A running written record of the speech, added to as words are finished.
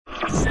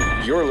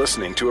You're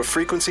listening to a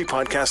Frequency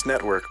Podcast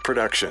Network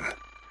production.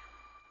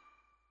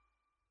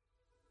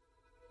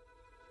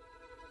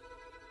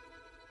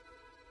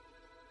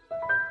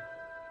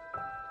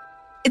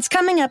 It's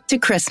coming up to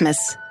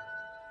Christmas.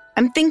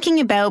 I'm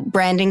thinking about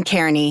Brandon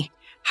Kearney,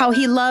 how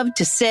he loved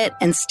to sit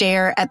and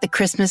stare at the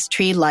Christmas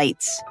tree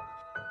lights.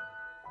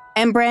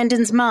 And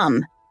Brandon's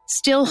mom,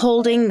 still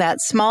holding that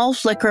small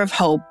flicker of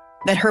hope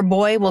that her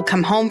boy will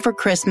come home for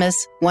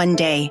Christmas one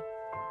day.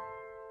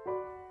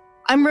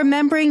 I'm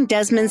remembering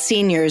Desmond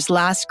Sr.'s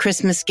last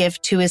Christmas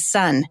gift to his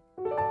son,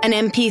 an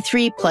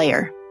MP3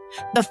 player,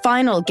 the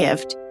final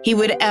gift he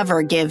would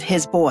ever give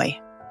his boy.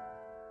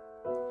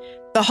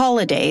 The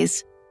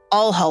holidays,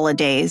 all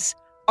holidays,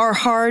 are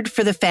hard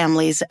for the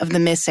families of the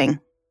missing.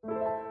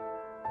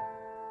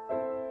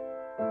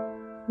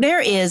 There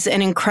is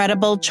an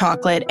incredible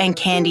chocolate and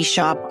candy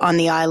shop on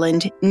the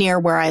island near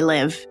where I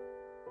live.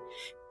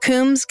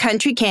 Coombs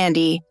Country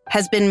Candy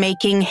has been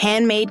making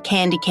handmade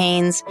candy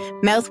canes,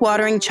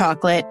 mouth-watering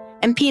chocolate,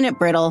 and peanut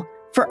brittle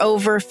for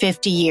over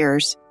 50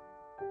 years.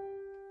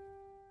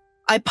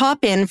 I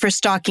pop in for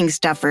stocking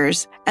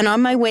stuffers, and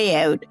on my way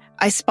out,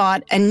 I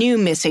spot a new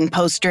missing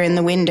poster in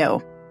the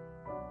window.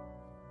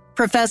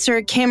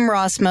 Professor Kim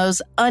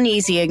Rossmo's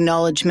uneasy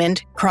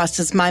acknowledgement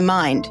crosses my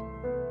mind,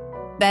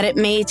 that it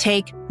may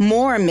take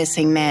more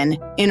missing men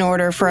in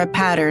order for a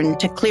pattern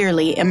to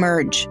clearly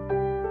emerge.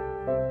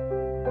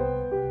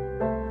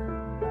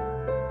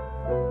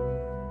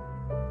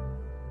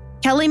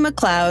 Kelly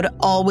MacLeod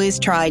always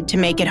tried to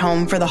make it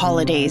home for the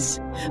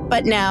holidays,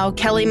 but now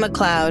Kelly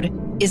MacLeod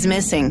is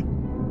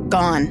missing,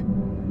 gone.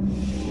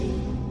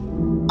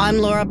 I'm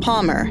Laura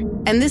Palmer,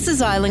 and this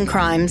is Island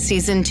Crime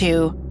Season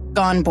 2,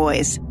 Gone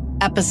Boys,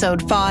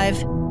 Episode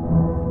 5,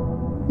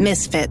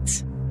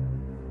 Misfits.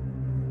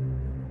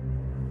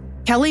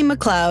 Kelly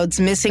MacLeod's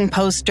missing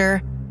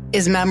poster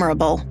is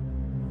memorable.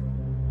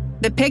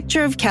 The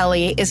picture of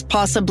Kelly is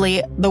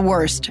possibly the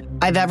worst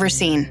I've ever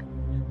seen.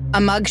 A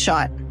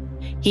mugshot.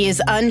 He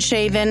is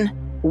unshaven,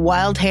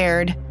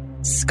 wild-haired,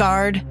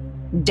 scarred,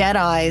 dead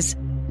eyes,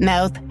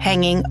 mouth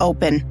hanging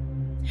open.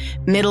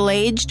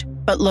 Middle-aged,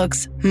 but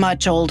looks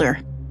much older.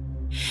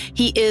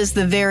 He is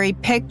the very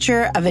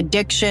picture of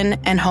addiction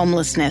and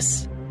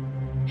homelessness.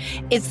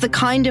 It's the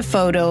kind of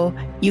photo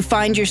you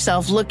find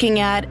yourself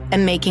looking at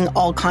and making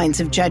all kinds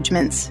of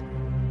judgments.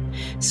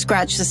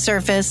 Scratch the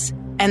surface,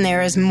 and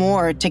there is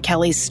more to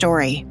Kelly's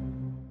story.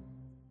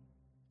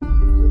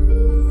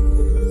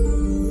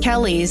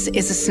 Kelly's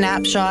is a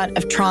snapshot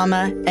of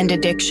trauma and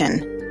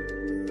addiction.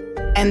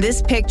 And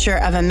this picture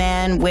of a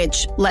man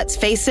which, let's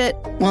face it,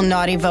 will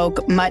not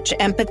evoke much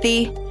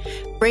empathy,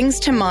 brings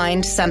to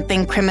mind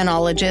something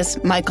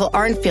criminologist Michael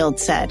Arnfield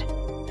said.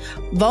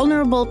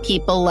 Vulnerable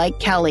people like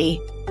Kelly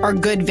are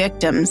good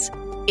victims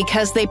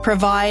because they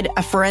provide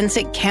a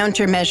forensic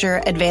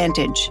countermeasure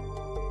advantage.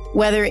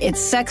 Whether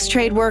it's sex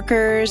trade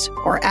workers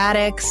or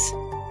addicts,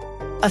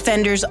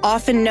 offenders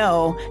often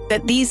know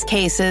that these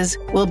cases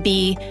will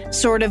be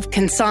sort of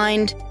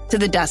consigned to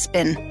the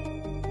dustbin.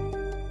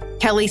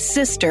 Kelly's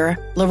sister,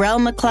 Laurel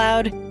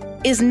MacLeod,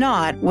 is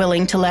not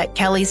willing to let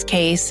Kelly's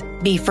case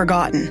be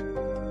forgotten.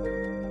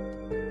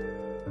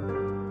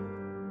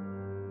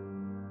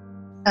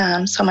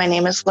 So my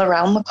name is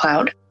Laurel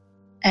MacLeod,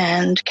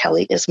 and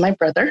Kelly is my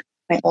brother,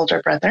 my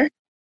older brother.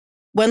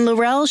 When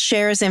Laurel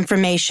shares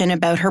information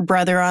about her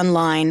brother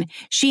online,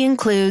 she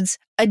includes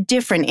a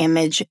different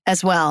image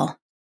as well.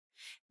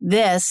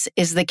 This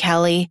is the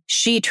Kelly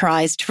she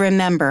tries to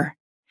remember.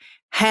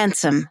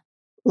 Handsome,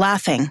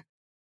 laughing.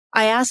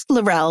 I asked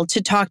Laurel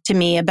to talk to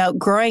me about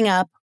growing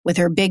up with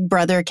her big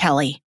brother,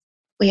 Kelly.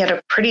 We had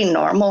a pretty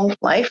normal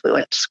life. We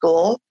went to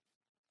school,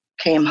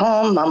 came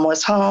home, mom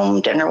was home,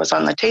 dinner was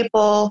on the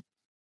table.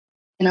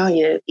 You know,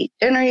 you eat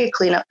dinner, you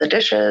clean up the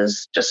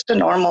dishes, just a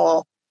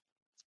normal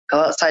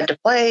go outside to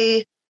play.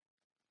 He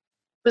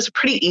was a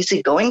pretty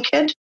easygoing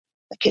kid.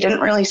 Like he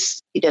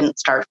didn't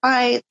start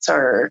fights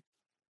or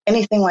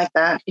anything like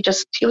that.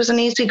 He was an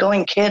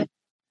easygoing kid.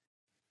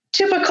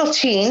 Typical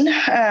teen,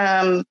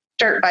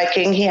 dirt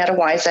biking. He had a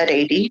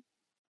YZ80.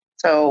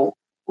 So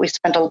he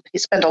spent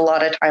a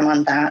lot of time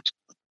on that.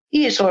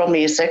 He used old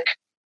music,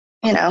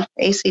 you know,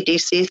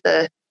 AC/DC,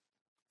 the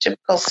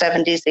typical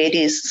 70s,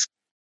 80s.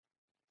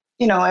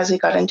 You know, as he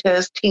got into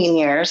his teen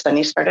years, then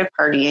he started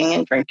partying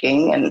and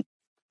drinking,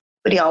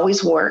 but he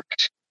always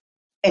worked.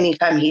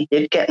 Anytime he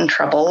did get in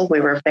trouble,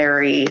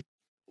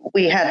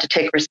 we had to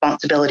take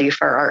responsibility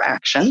for our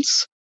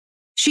actions.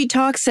 She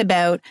talks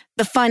about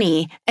the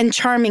funny and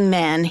charming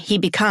man he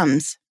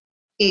becomes.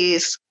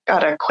 He's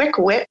got a quick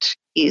wit.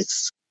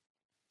 He's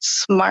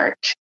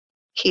smart.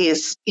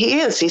 He's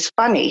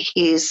funny.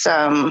 He's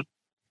a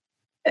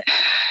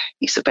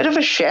bit of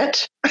a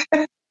shit,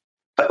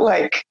 but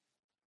like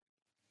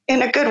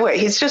in a good way.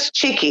 He's just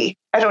cheeky.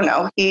 I don't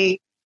know. He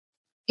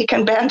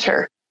can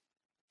banter.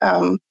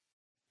 I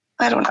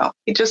don't know.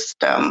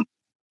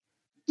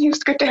 He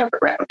was good to have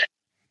around.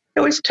 He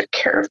always took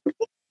care of me.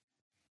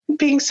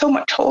 Being so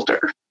much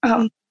older,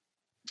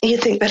 you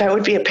think that I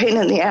would be a pain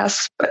in the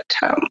ass, but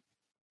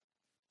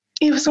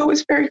he was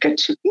always very good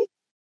to me.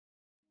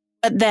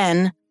 But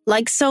then,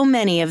 like so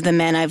many of the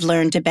men I've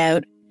learned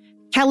about,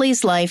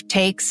 Kelly's life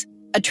takes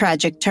a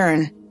tragic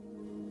turn.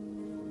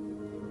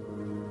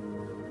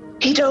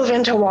 He dove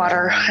into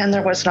water and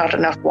there was not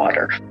enough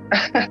water.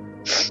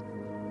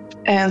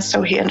 And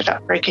so he ended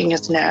up breaking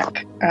his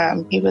neck.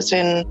 He was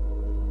in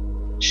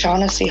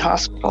Shaughnessy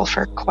Hospital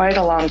for quite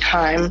a long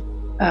time.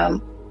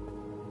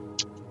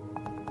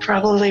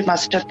 Probably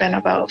must have been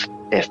about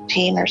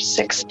 15 or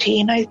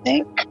 16, I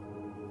think.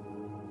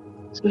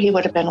 So he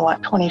would have been,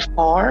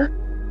 24?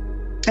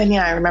 And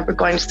yeah, I remember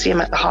going to see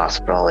him at the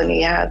hospital and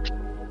he had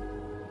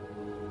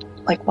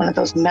like one of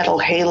those metal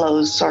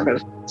halos sort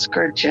of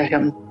scourge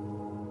him.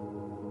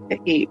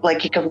 He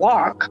could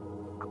walk.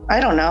 I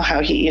don't know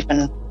how he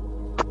even,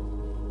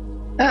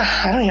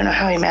 I don't even know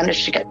how he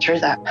managed to get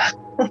through that.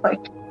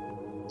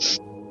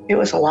 It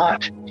was a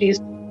lot. Jeez.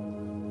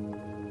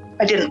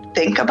 I didn't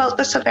think about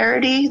the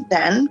severity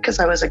then because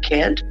I was a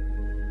kid.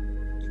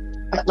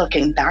 But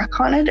looking back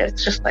on it,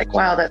 it's just like,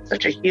 wow, it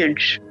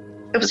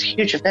was a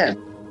huge event.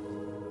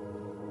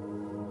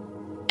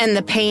 And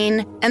the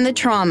pain and the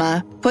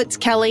trauma puts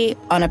Kelly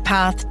on a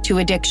path to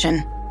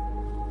addiction.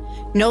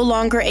 No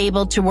longer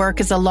able to work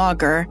as a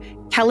logger,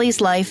 Kelly's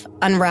life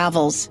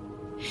unravels.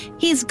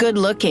 He's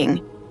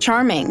good-looking,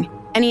 charming,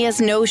 and he has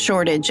no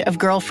shortage of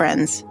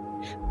girlfriends.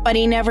 But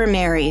he never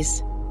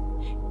marries.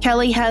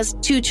 Kelly has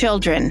 2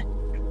 children,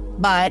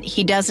 but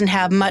he doesn't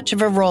have much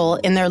of a role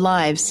in their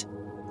lives.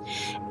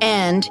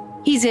 And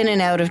he's in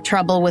and out of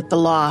trouble with the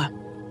law.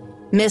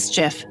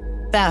 Mischief,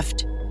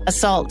 theft,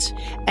 assault,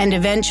 and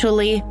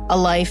eventually a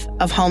life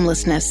of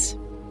homelessness.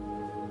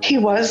 He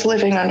was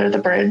living under the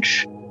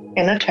bridge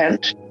in a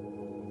tent.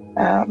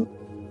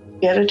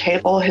 He had a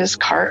table, his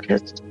cart,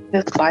 his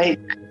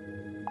bike,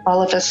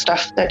 all of his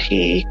stuff that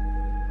he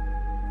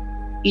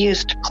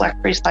used to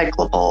collect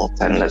recyclables,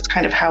 and that's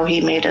kind of how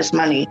he made his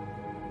money.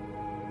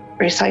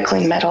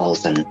 Recycling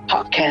metals and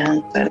pop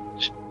cans, and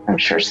I'm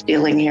sure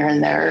stealing here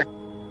and there.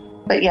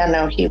 But yeah,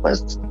 no, he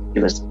was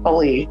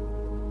fully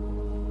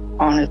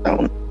on his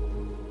own.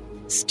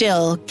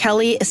 Still,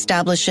 Kelly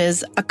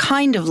establishes a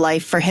kind of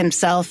life for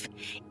himself,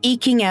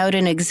 eking out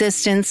an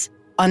existence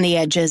on the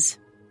edges.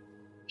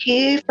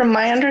 From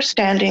my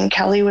understanding,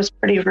 Kelly was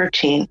pretty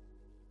routine.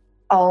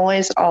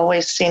 Always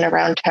seen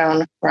around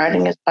town,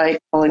 riding his bike,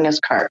 pulling his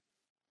cart.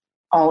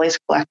 Always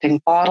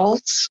collecting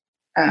bottles.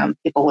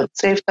 People would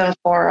save them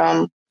for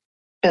him.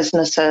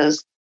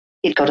 Businesses.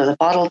 He'd go to the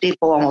bottle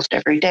depot almost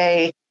every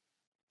day.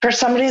 For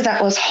somebody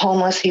that was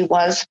homeless, he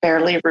was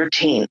fairly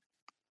routine.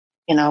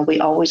 You know, we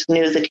always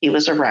knew that he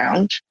was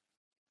around.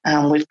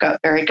 We've got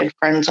very good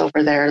friends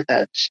over there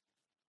that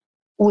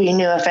we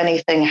knew if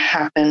anything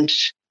happened,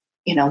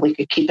 you know, we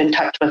could keep in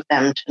touch with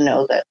them to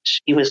know that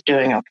he was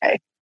doing okay.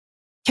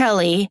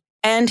 Kelly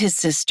and his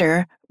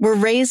sister were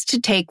raised to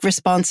take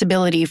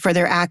responsibility for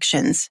their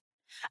actions,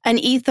 an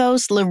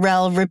ethos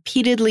Laurel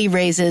repeatedly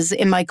raises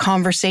in my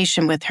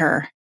conversation with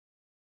her.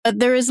 But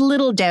there is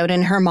little doubt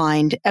in her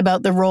mind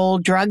about the role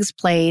drugs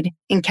played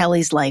in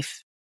Kelly's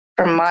life.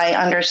 From my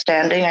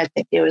understanding, I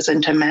think he was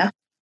into meth.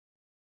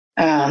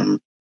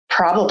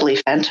 Probably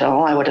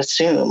fentanyl, I would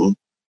assume.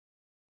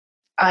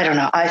 I don't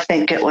know. I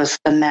think it was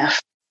the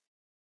meth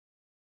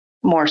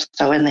more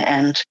so in the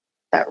end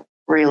that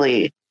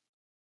really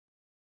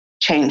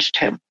changed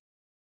him.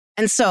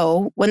 And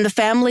so, when the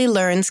family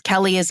learns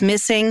Kelly is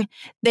missing,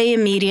 they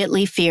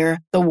immediately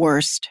fear the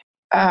worst.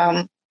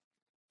 When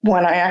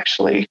I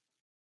actually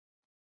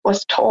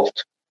was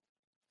told,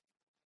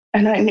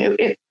 and I knew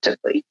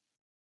instantly,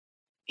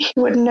 he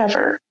would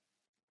never,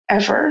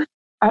 ever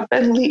up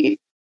and leave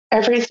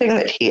everything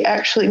that he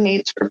actually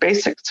needs for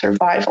basic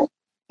survival.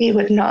 He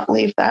would not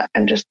leave that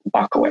and just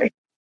walk away.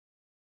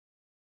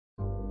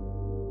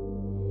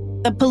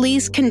 The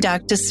police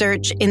conduct a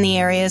search in the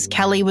areas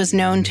Kelly was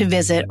known to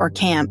visit or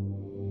camp,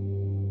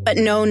 but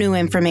no new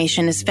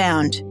information is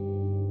found.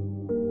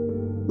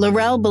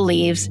 Laurel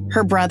believes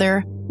her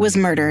brother was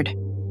murdered.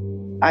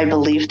 I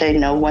believe they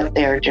know what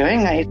they're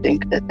doing. I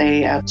think that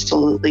they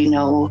absolutely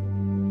know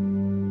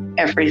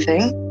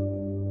everything.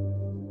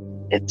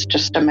 It's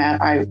just a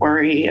matter, I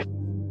worry,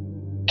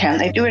 can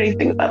they do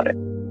anything about it?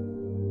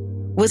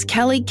 Was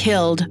Kelly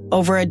killed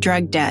over a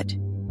drug debt?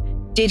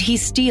 Did he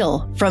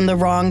steal from the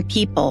wrong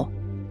people?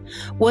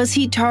 Was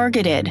he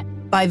targeted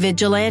by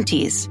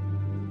vigilantes?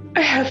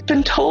 I have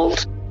been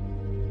told,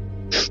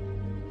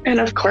 and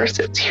of course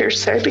it's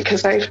hearsay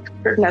because I've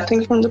heard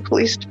nothing from the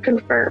police to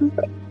confirm,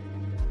 but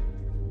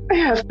I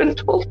have been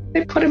told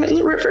they put him in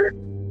the river.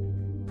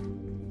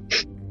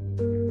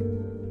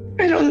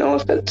 I don't know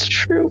if that's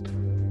true.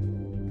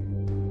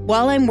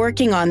 While I'm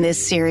working on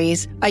this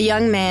series, a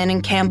young man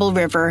in Campbell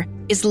River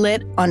is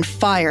lit on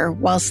fire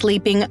while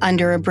sleeping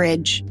under a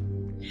bridge.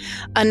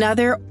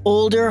 Another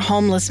older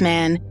homeless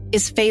man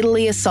is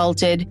fatally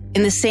assaulted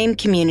in the same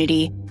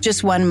community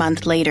just 1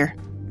 month later.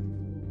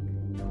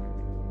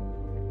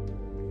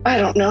 I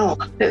don't know.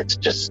 It's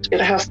just,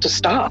 it has to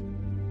stop.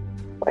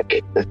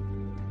 Like, it's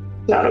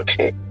not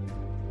okay.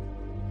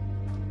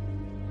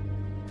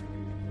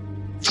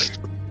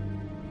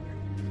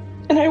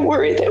 And I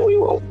worry that we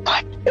won't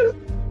find him.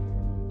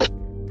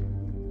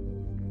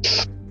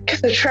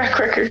 the track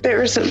record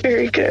there isn't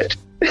very good.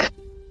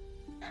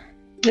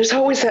 There's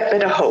always that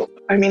bit of hope.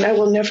 I mean, I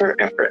will never,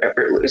 ever,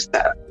 ever lose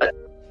that, but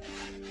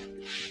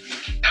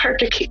hard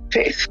to keep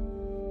faith,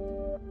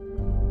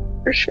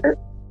 for sure.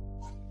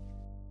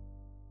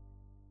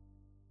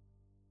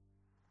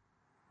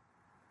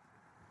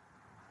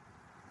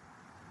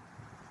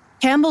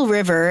 Campbell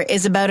River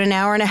is about an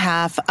hour and a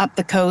half up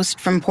the coast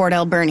from Port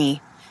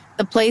Alberni,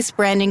 the place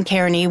Brandon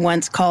Kearney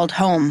once called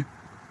home.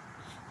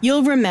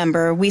 You'll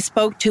remember we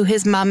spoke to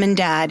his mom and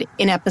dad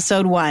in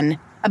episode 1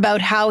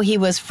 about how he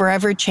was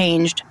forever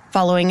changed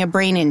following a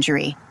brain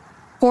injury.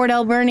 Port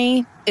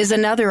Alberni is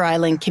another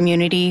island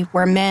community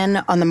where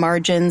men on the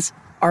margins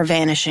are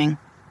vanishing.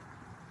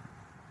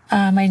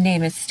 My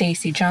name is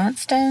Stacy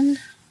Johnston.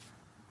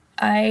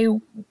 I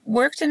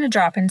worked in a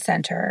drop-in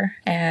center,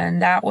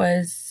 and that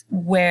was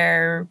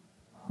where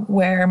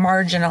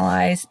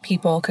marginalized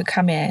people could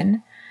come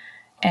in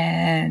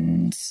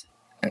and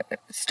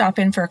stop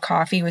in for a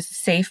coffee. It was a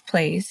safe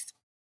place.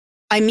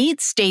 I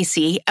meet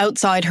Stacy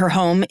outside her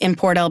home in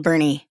Port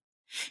Alberni.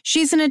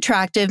 She's an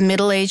attractive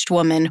middle-aged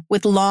woman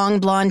with long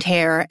blonde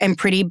hair and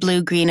pretty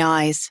blue-green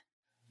eyes.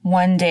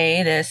 One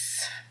day,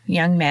 this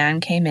young man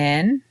came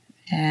in,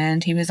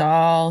 and he was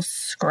all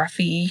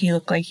scruffy. He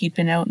looked like he'd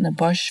been out in the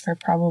bush for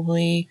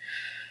probably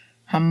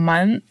a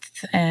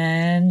month,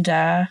 and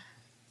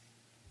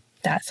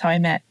that's how I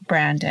met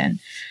Brandon.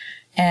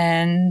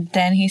 And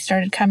then he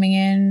started coming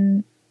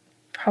in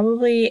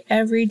probably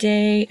every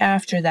day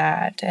after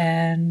that,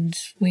 and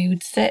we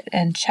would sit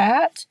and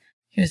chat.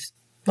 He was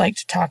like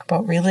to talk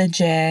about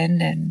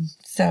religion, and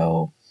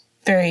so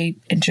very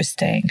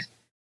interesting.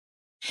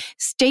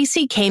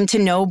 Stacy came to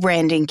know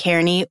Brandon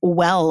Kearney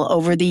well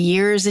over the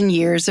years and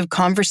years of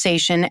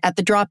conversation at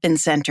the drop-in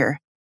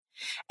center.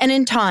 And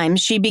in time,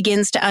 she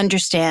begins to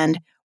understand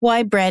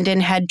why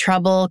Brandon had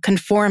trouble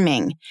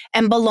conforming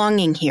and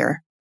belonging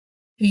here.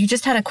 If you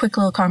just had a quick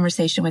little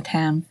conversation with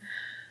him,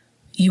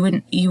 you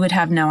would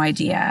have no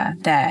idea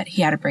that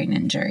he had a brain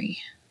injury.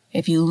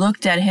 If you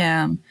looked at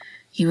him,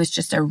 he was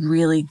just a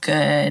really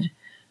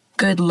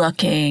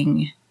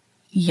good-looking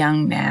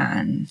young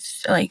man,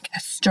 like a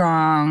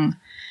strong.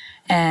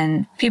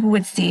 And people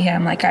would see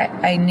him, like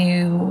I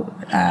knew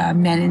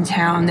men in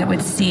town that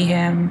would see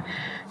him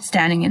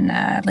standing in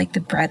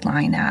the bread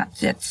line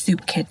at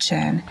Soup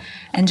Kitchen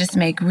and just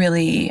make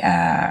really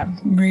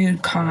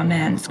rude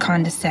comments,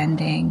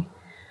 condescending.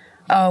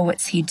 Oh,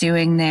 what's he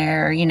doing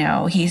there? You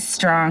know, he's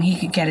strong, he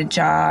could get a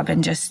job,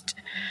 and just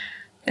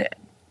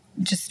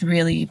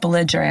really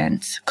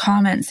belligerent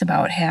comments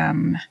about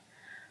him.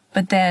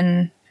 But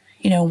then,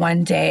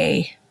 one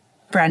day,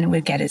 Brandon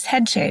would get his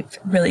head shaved,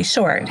 really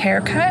short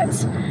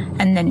haircut,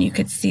 and then you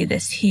could see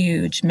this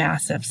huge,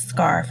 massive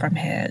scar from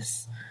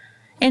his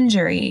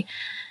injury.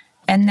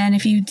 And then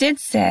if you did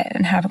sit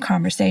and have a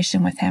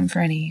conversation with him for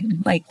any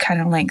kind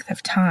of length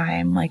of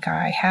time, like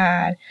I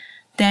had,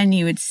 then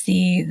you would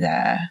see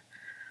the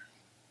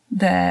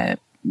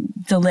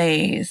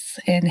delays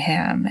in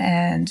him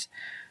and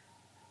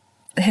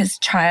his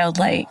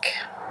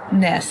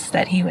childlikeness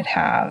that he would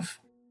have.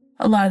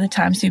 A lot of the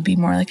times he'd be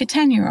more like a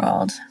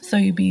 10-year-old. So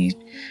you'd be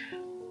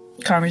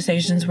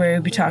conversations where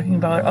he'd be talking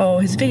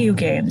about, his video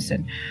games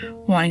and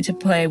wanting to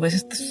play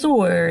with the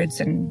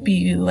swords and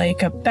be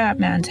like a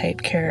Batman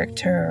type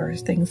character or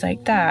things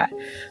like that.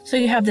 So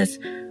you have this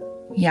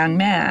young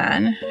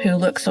man who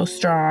looks so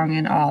strong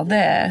and all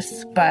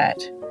this, but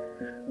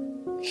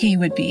he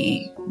would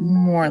be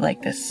more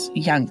like this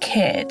young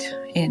kid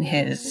in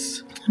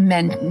his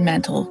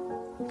mental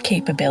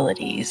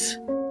capabilities.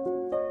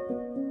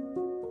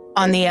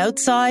 On the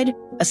outside,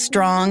 a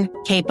strong,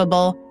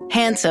 capable,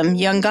 handsome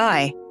young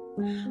guy.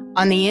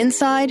 On the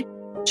inside,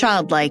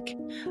 childlike,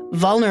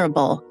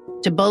 vulnerable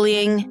to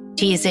bullying,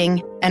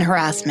 teasing, and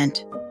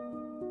harassment.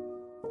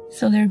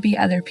 So there'd be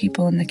other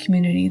people in the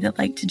community that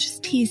like to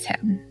just tease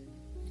him.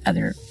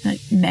 Other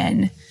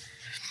men,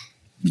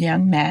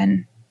 young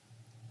men.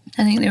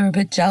 I think they were a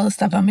bit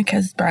jealous of him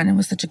because Brandon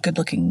was such a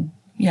good-looking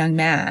young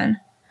man.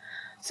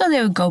 So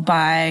they would go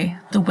by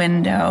the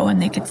window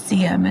and they could see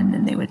him, and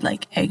then they would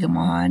egg him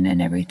on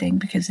and everything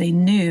because they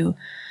knew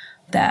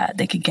that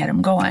they could get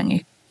him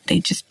going.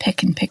 They'd just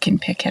pick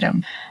at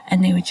him,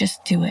 and they would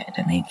just do it,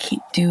 and they'd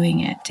keep doing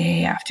it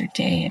day after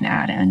day and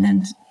at it. And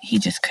then he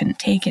just couldn't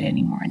take it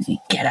anymore, and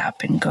he'd get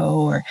up and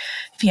go. Or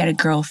if he had a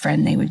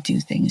girlfriend, they would do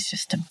things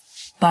just to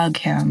bug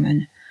him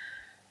and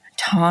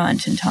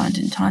taunt him.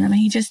 I mean,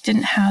 he just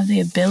didn't have the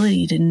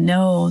ability to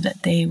know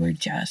that they were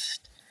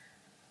just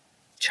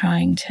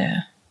trying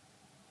to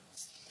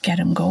get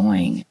him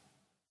going.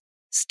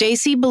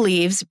 Stacy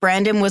believes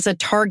Brandon was a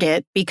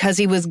target because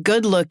he was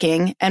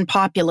good-looking and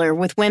popular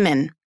with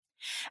women.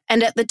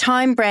 And at the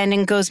time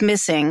Brandon goes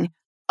missing,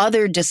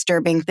 other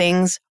disturbing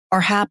things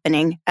are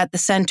happening at the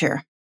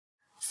center.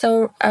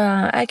 So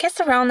I guess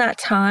around that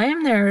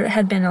time, there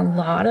had been a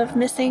lot of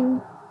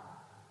missing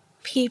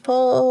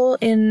people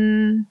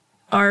in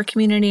our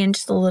community and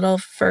just a little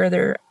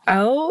further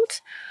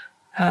out.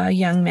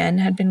 Young men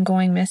had been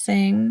going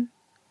missing,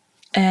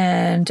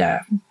 and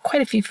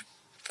quite a few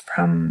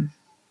from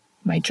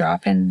my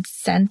drop-in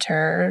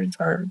center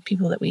or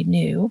people that we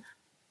knew.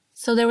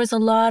 So there was a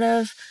lot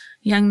of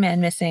young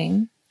men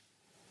missing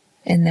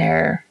in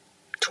their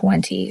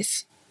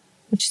 20s,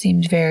 which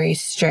seemed very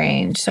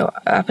strange. So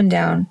up and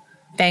down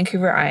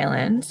Vancouver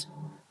Island,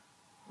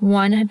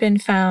 one had been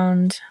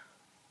found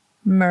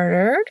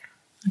murdered.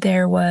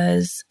 There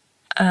was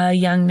a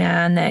young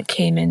man that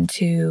came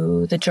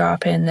into the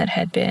drop-in that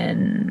had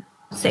been,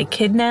 say,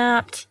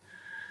 kidnapped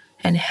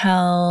and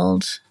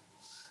held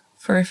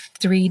for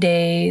 3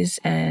 days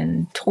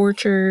and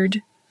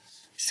tortured.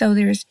 So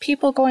there's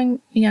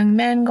young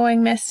men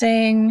going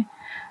missing,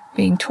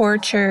 being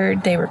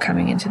tortured. They were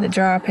coming into the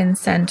drop-in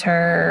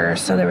center.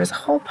 So there was a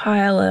whole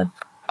pile of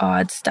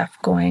odd stuff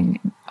going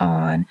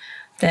on.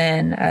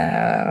 Then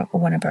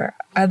one of our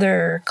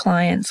other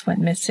clients went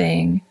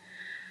missing.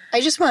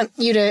 I just want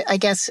you to, I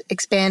guess,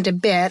 expand a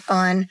bit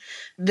on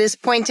this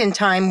point in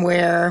time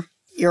where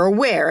you're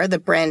aware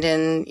that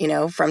Brandon,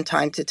 from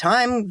time to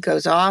time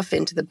goes off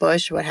into the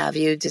bush, what have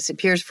you,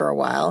 disappears for a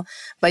while.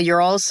 But you're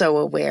also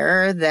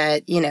aware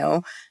that,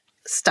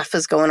 stuff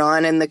is going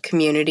on in the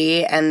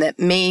community and that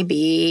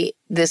maybe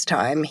this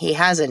time he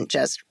hasn't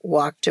just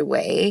walked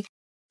away.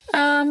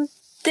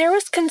 There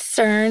was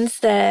concerns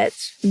that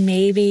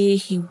maybe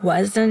he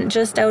wasn't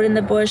just out in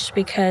the bush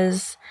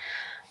because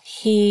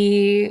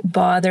he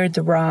bothered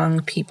the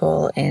wrong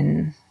people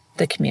in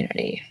the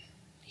community.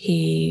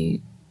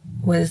 He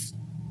was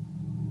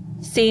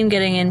seen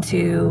getting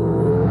into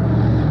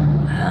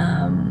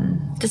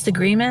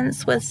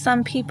disagreements with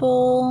some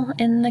people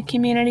in the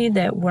community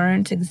that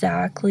weren't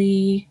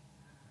exactly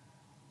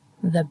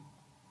the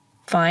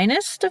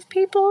finest of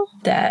people,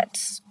 that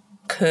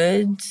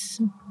could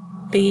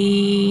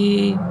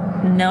be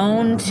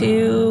known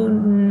to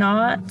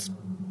not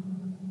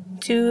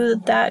do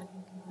that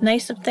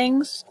nice of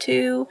things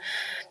to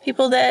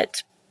people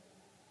that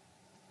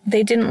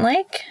they didn't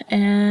like.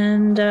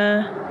 And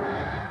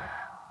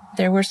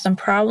there were some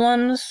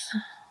problems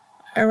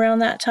around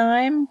that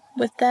time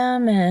with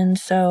them. And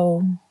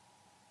so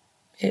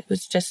it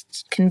was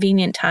just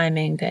convenient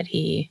timing that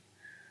he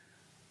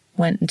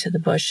went into the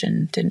bush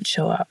and didn't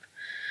show up.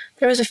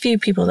 There was a few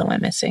people that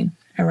went missing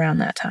around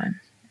that time.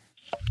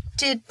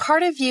 Did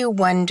part of you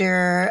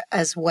wonder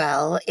as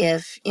well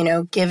if,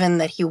 given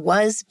that he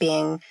was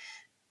being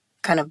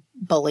kind of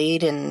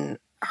bullied and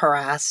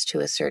harassed to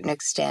a certain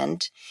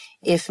extent,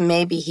 if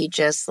maybe he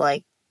just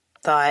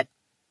thought,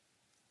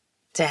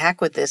 to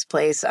heck with this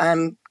place,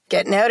 I'm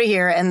getting out of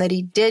here, and that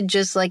he did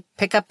just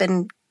pick up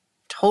and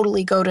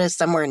totally go to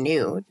somewhere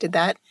new? Did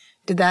that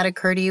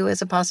occur to you as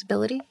a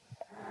possibility?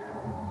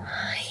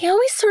 He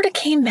always sort of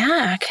came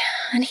back,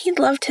 and he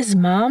loved his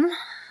mom,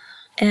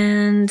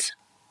 and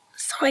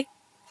so I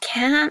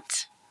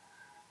can't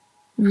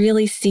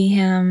really see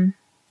him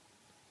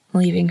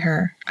leaving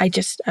her. I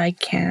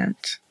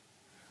can't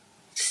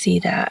see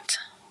that.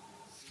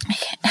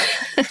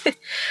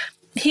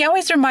 He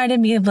always reminded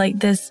me of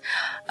this,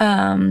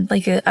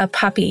 a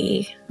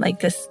puppy,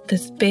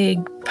 this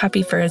big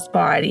puppy for his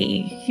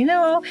body,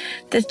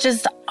 that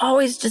just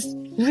always just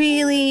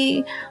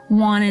really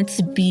wanted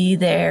to be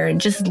there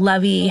and just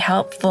lovey,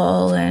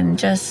 helpful, and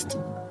just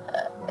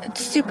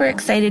super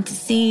excited to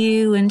see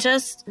you, and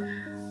just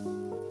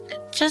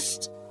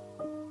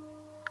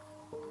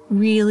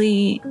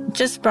really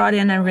just brought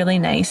in a really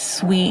nice,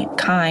 sweet,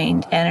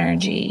 kind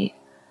energy.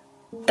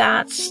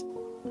 That's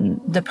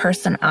the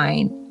person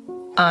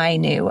I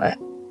knew,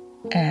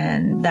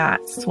 and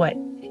that's what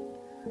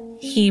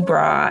he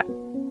brought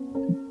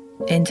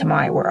into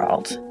my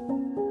world.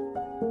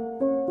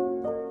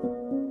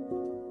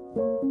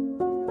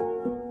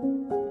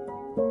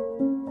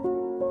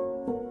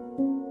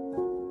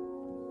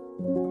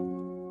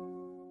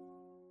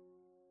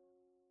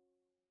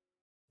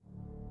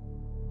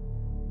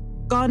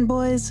 Gone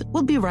Boys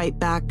will be right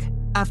back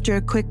after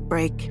a quick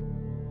break.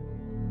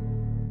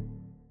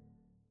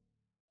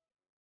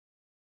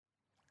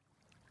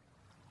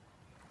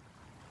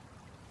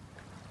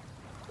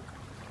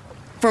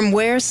 From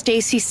where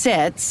Stacy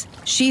sits,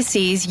 she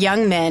sees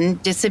young men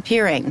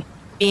disappearing,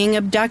 being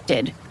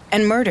abducted,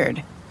 and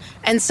murdered.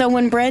 And so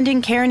when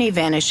Brandon Kearney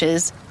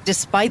vanishes,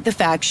 despite the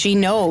fact she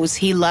knows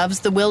he loves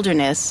the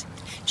wilderness,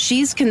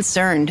 she's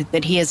concerned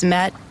that he has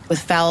met with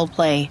foul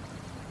play.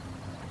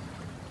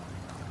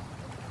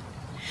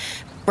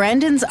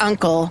 Brandon's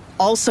uncle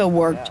also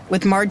worked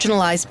with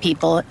marginalized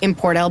people in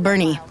Port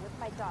Alberni.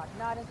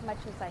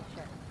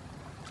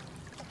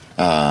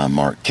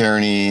 Mark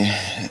Kearney,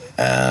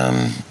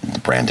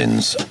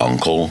 Brandon's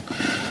uncle.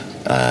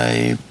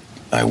 I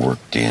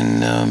worked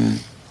in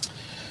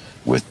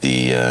with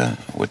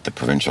the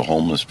provincial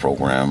homeless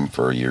program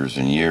for years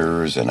and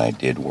years, and I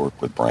did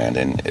work with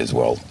Brandon as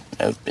well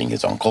as being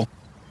his uncle.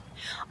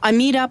 I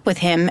meet up with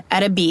him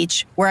at a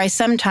beach where I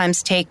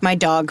sometimes take my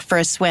dog for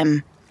a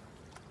swim.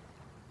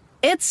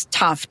 It's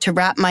tough to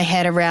wrap my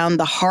head around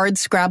the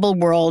hard-scrabble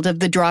world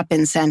of the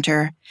drop-in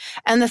center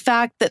and the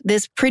fact that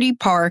this pretty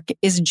park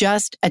is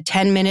just a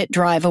 10-minute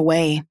drive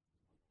away.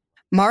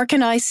 Mark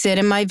and I sit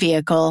in my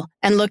vehicle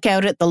and look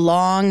out at the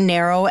long,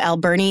 narrow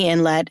Alberni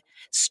Inlet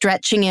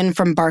stretching in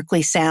from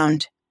Barkley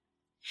Sound.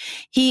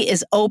 He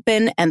is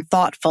open and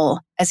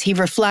thoughtful as he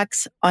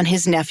reflects on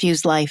his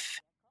nephew's life.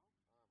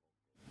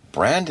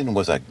 Brandon,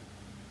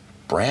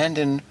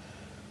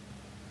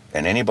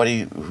 and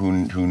anybody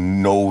who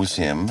knows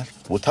him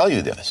will tell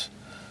you this.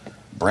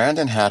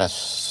 Brandon had a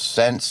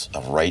sense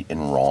of right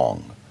and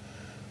wrong.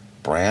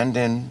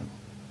 Brandon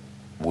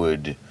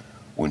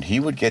when he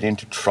would get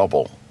into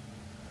trouble,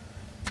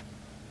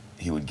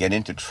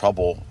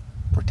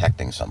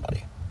 protecting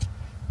somebody.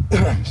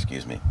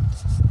 Excuse me.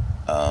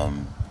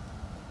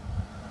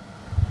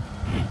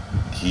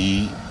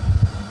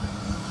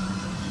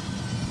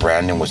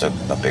 Brandon was a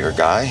bigger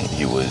guy.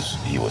 He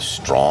was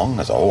strong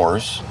as a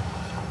horse.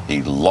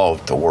 He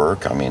loved to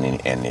work. I mean,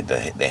 and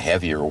the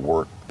heavier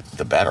work,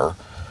 the better.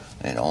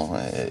 You know,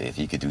 if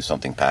he could do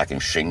something packing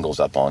shingles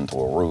up onto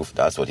a roof,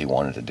 that's what he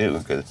wanted to do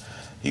because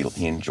he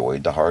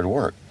enjoyed the hard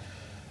work.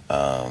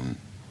 But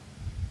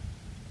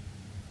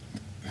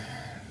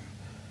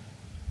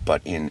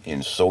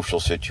in social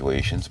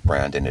situations,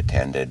 Brandon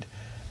attended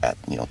at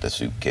the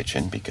soup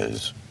kitchen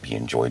because he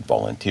enjoyed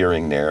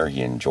volunteering there.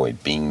 He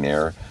enjoyed being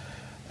there.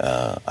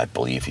 I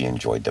believe he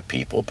enjoyed the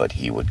people, but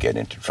he would get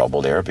into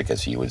trouble there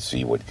because he would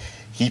see what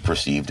he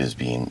perceived as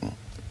being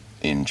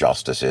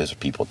injustices,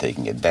 people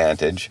taking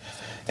advantage,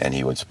 and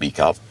he would speak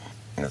up,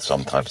 and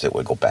sometimes it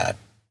would go bad.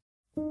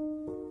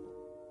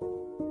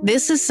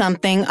 This is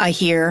something I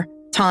hear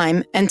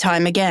time and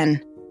time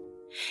again.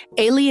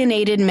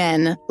 Alienated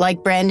men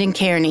like Brandon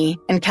Kearney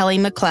and Kelly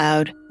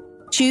McLeod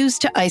choose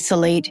to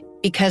isolate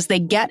because they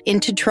get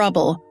into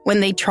trouble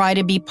when they try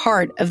to be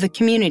part of the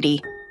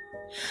community.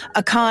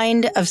 A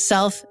kind of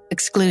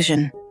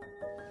self-exclusion.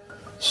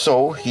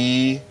 So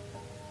he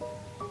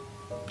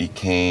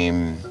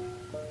became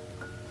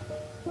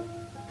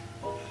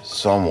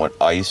somewhat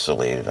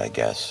isolated, I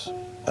guess.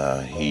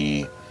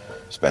 He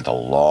spent a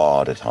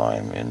lot of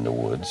time in the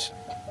woods.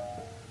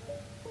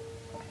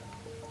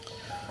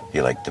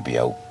 He liked to be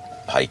out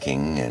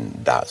hiking,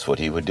 and that's what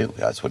he would do.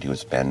 That's what he would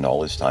spend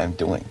all his time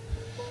doing.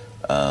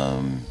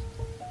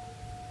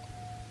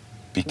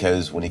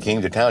 Because when he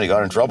came to town, he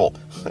got in trouble,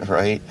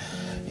 right?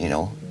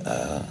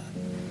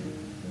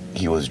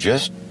 He was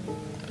just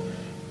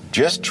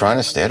trying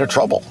to stay out of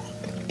trouble,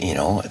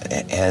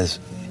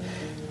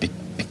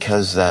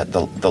 because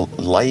the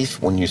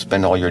life when you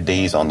spend all your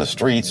days on the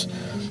streets,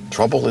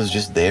 trouble is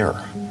just there,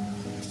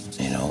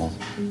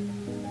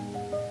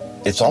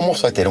 It's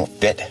almost like they don't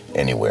fit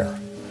anywhere.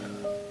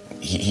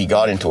 He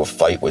got into a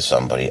fight with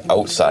somebody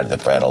outside of the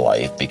Brandon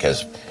life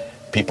because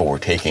people were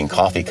taking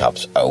coffee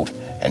cups out,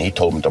 and he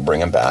told them to bring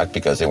them back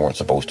because they weren't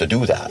supposed to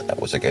do that. That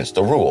was against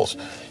the rules.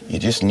 You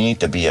just need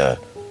to be an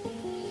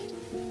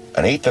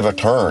eighth of a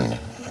turn,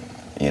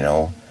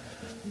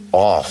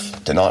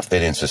 off to not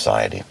fit in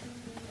society.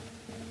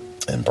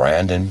 And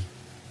Brandon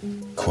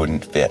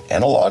couldn't fit.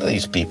 And a lot of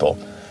these people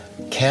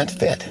can't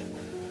fit.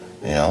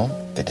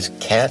 They just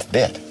can't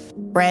fit.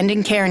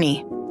 Brandon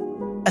Kearney,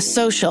 a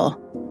social,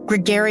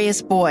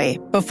 gregarious boy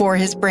before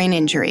his brain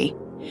injury,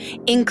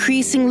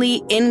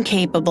 increasingly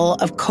incapable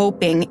of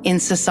coping in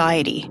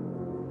society.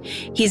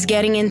 He's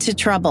getting into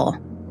trouble,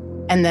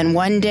 and then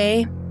one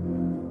day,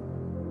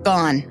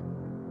 gone.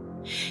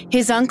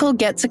 His uncle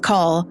gets a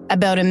call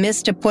about a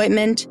missed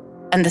appointment,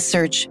 and the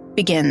search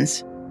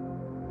begins.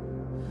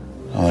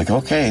 I'm like,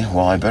 okay,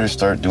 well, I better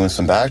start doing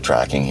some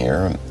backtracking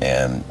here.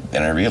 And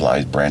then I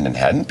realized Brandon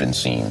hadn't been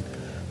seen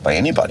by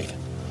anybody.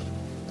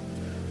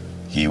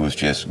 He was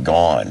just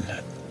gone.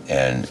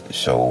 And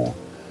so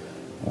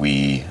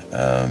we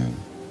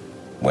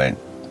went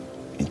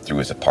through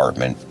his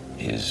apartment.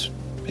 His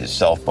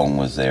cell phone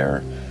was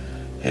there.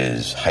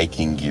 His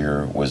hiking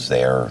gear was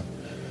there.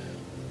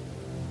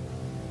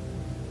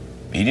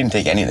 He didn't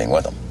take anything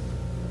with him.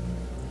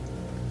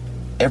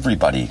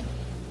 Everybody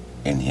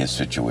in his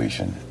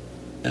situation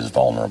is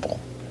vulnerable.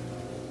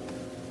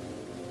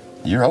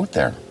 You're out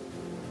there.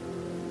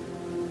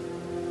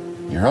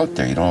 You're out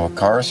there. You don't have a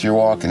car, so you're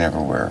walking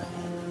everywhere.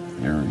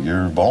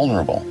 You're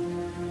vulnerable.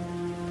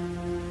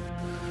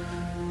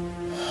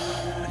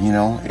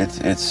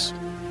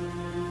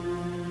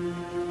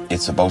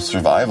 It's about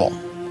survival.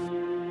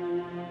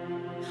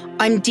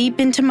 I'm deep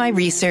into my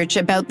research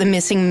about the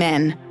missing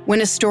men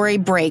when a story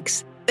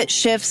breaks that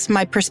shifts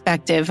my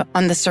perspective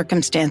on the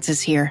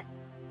circumstances here.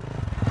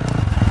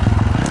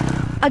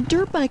 A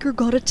dirt biker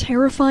got a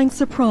terrifying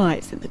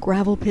surprise in the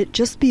gravel pit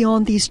just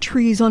beyond these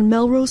trees on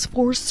Melrose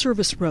Forest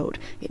Service Road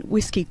in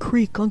Whiskey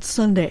Creek on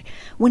Sunday,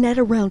 when at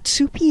around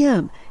 2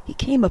 p.m. he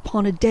came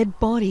upon a dead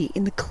body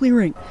in the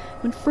clearing.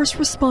 When first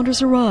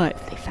responders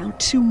arrived, they found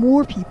 2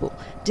 more people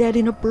dead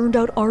in a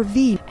burned-out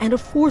RV and a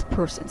 4th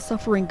person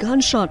suffering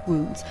gunshot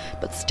wounds,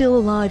 but still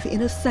alive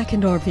in a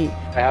second RV.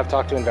 I have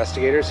talked to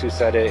investigators who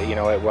said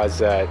it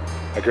was a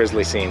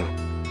grisly scene.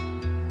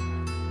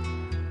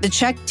 The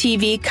Czech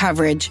TV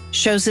coverage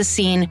shows a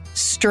scene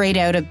straight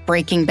out of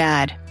Breaking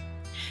Bad.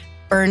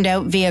 Burned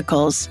out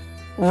vehicles,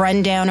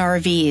 run-down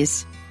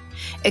RVs.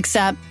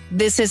 Except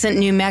this isn't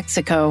New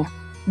Mexico.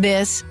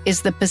 This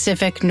is the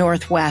Pacific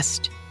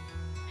Northwest.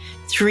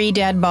 3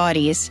 dead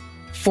bodies,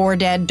 4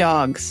 dead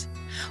dogs,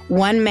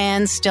 1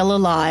 man still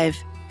alive,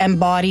 and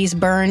bodies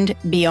burned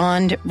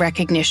beyond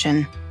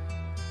recognition.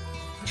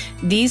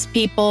 These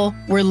people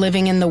were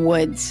living in the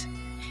woods.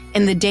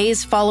 In the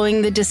days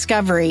following the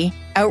discovery,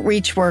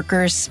 outreach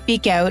workers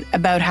speak out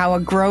about how a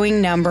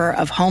growing number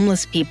of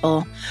homeless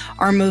people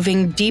are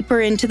moving deeper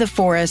into the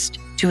forest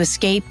to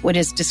escape what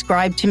is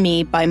described to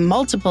me by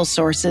multiple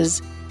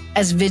sources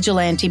as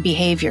vigilante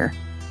behavior.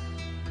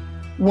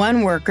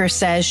 One worker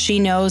says she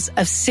knows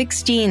of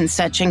 16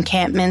 such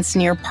encampments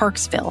near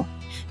Parksville,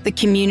 the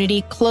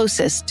community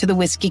closest to the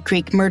Whiskey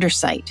Creek murder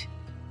site.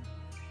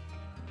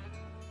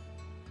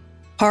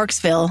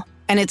 Parksville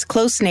and its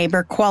close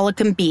neighbor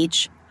Qualicum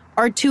Beach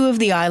are 2 of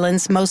the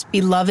island's most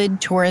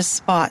beloved tourist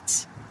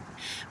spots.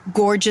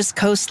 Gorgeous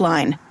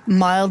coastline,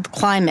 mild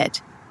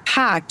climate,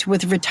 packed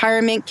with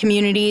retirement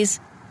communities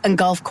and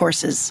golf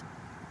courses.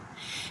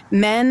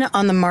 Men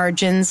on the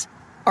margins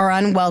are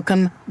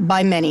unwelcome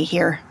by many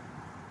here.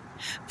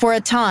 For a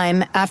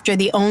time after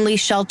the only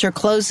shelter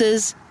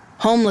closes,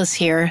 homeless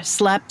here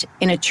slept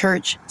in a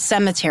church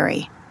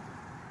cemetery.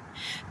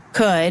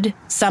 Could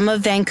some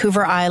of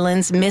Vancouver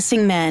Island's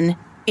missing men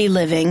be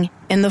living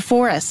in the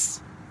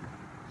forests?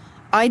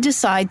 I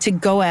decide to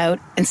go out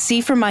and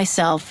see for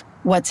myself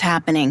what's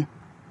happening.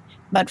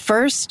 But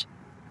first,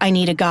 I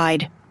need a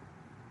guide.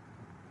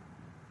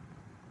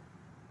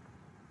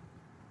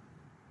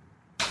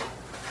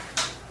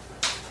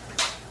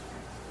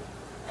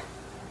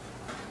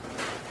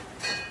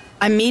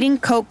 I'm meeting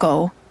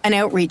Coco, an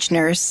outreach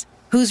nurse,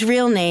 whose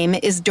real name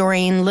is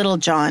Doreen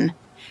Littlejohn,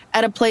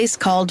 at a place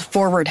called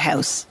Forward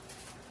House,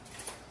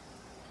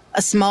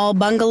 a small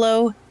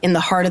bungalow in the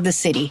heart of the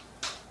city.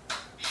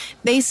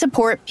 They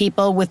support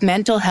people with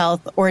mental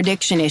health or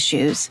addiction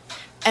issues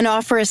and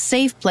offer a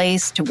safe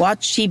place to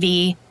watch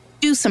TV,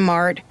 do some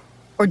art,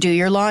 or do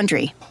your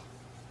laundry.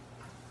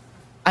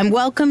 I'm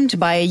welcomed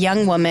by a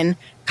young woman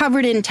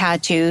covered in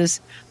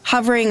tattoos,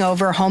 hovering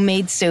over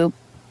homemade soup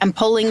and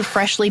pulling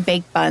freshly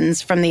baked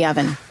buns from the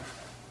oven.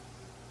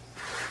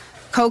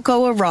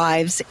 Coco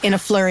arrives in a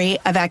flurry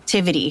of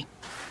activity.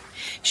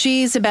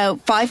 She's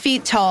about 5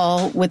 feet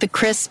tall with a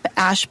crisp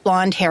ash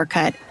blonde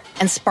haircut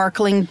and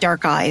sparkling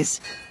dark eyes.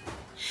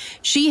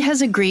 She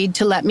has agreed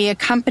to let me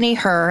accompany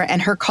her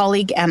and her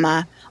colleague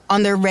Emma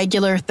on their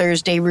regular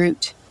Thursday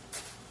route.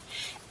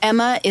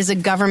 Emma is a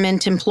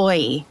government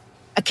employee,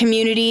 a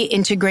community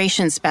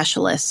integration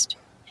specialist.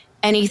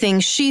 Anything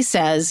she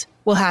says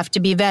will have to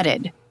be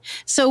vetted,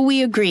 so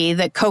we agree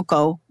that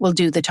Coco will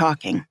do the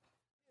talking.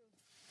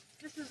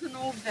 This is an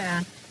old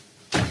van.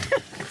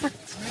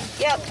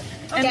 Yep,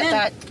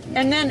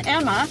 and then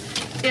Emma,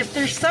 if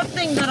there's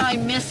something that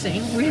I'm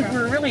missing,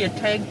 we're really a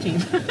tag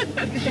team,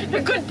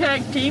 a good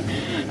tag team.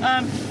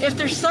 If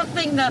there's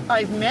something that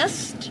I've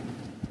missed,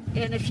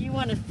 and if you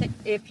want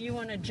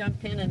to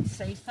jump in and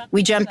say something,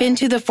 we jump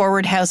into the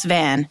Forward House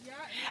van.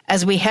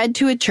 As we head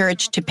to a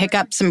church to pick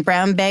up some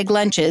brown bag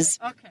lunches,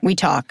 we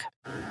talk.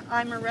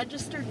 I'm a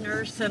registered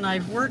nurse, and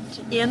I've worked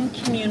in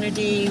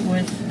community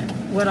with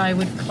what I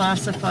would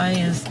classify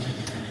as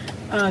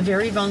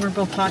very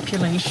vulnerable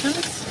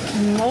populations.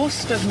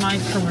 Most of my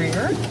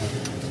career,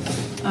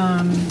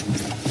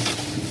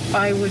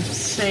 I would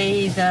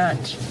say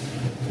that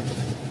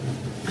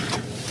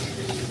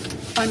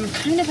I'm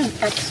kind of an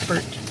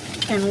expert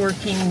in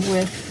working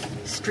with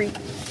street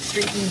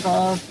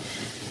involved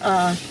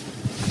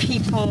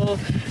people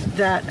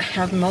that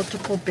have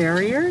multiple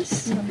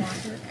barriers.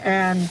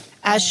 And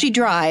as she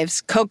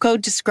drives, Coco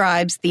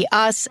describes the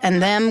us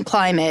and them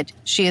climate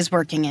she is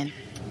working in.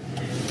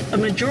 A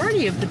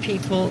majority of the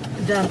people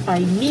that I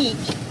meet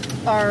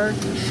are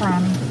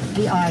from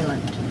the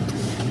island.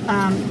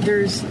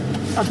 There's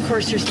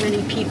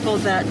many people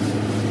that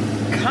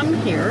come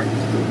here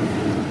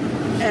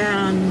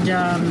and,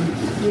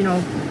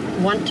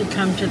 want to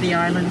come to the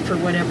island for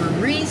whatever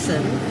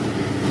reason.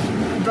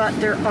 But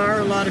there are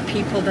a lot of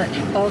people that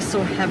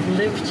also have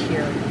lived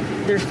here.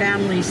 Their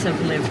families have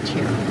lived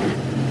here.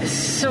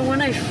 So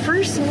when I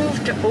first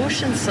moved to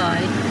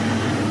Oceanside,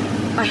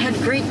 I had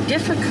great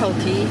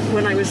difficulty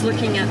when I was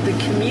looking at the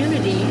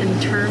community in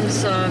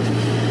terms of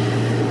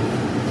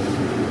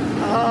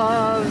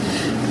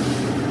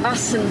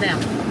us and them.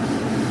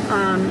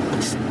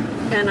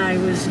 And I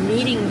was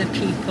meeting the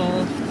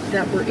people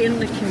that were in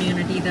the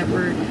community that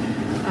were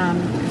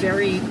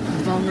very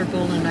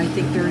vulnerable and I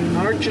think very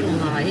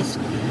marginalized.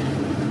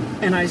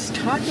 And I was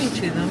talking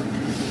to them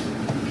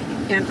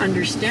and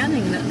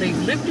understanding that they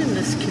lived in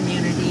this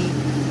community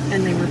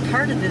and they were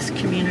part of this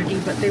community,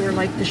 but they were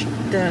like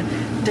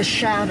the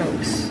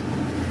shadows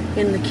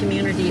in the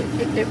community.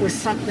 It was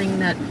something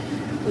that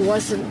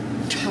wasn't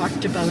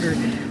talked about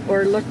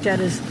or looked at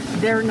as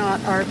they're not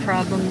our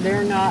problem,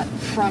 they're not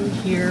from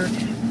here,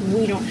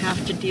 we don't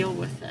have to deal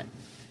with it.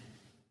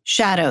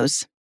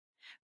 Shadows.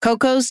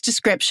 Coco's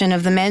description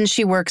of the men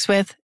she works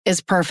with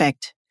is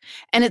perfect,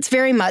 and it's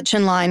very much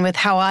in line with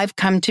how I've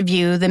come to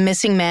view the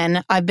missing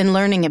men I've been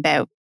learning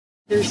about.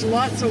 There's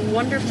lots of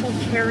wonderful,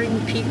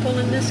 caring people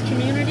in this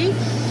community,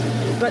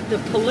 But the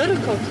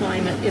political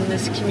climate in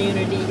this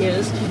community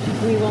is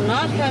we will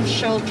not have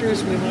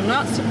shelters, we will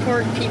not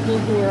support people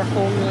who are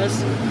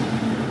homeless.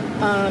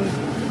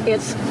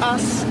 It's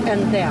us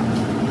and them.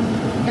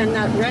 And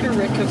that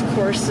rhetoric, of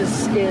course,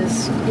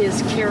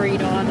 is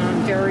carried on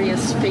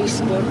various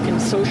Facebook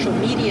and social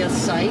media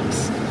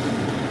sites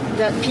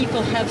that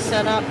people have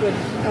set up with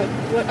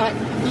what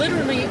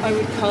I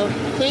would call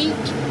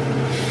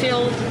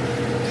hate-filled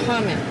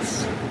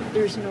comments.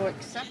 There's no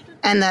acceptance.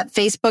 And that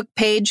Facebook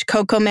page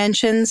Coco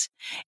mentions,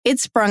 it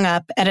sprung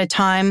up at a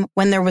time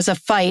when there was a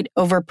fight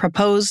over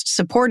proposed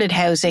supported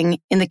housing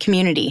in the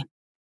community.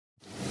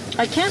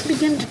 I can't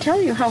begin to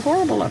tell you how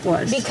horrible it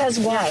was. Because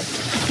why?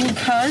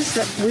 Because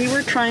we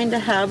were trying to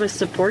have a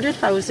supported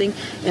housing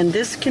in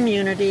this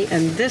community,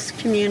 and this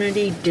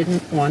community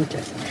didn't want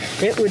it.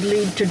 It would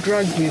lead to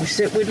drug use.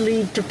 It would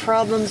lead to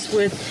problems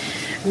with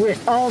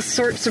all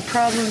sorts of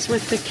problems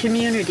with the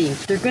community.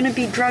 They're going to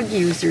be drug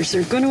users.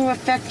 They're going to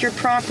affect your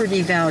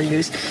property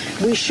values.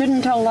 We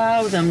shouldn't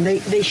allow them.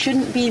 They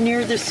shouldn't be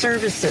near the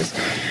services.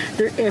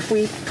 If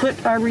we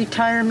put our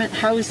retirement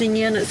housing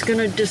in, it's going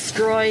to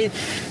destroy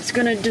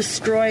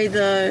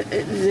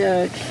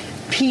the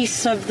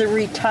piece of the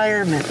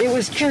retirement. It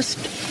was just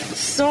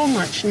so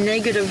much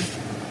negative,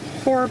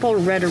 horrible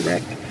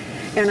rhetoric,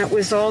 and it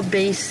was all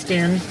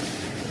it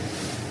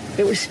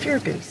was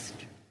fear-based.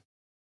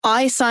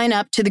 I sign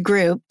up to the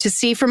group to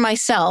see for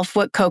myself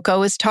what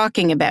Coco is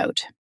talking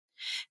about.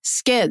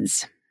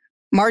 Skids,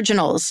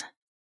 marginals,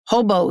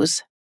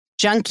 hobos,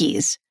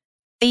 junkies,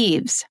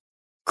 thieves,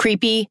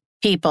 creepy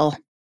people.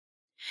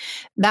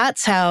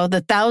 That's how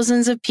the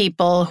thousands of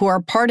people who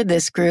are part of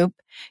this group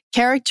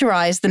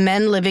characterize the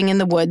men living in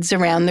the woods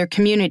around their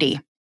community.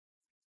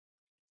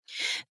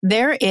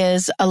 There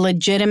is a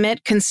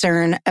legitimate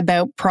concern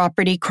about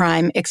property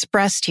crime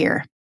expressed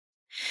here,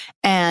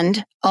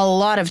 and a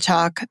lot of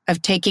talk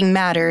of taking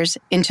matters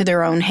into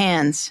their own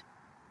hands.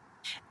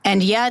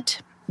 And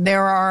yet,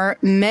 there are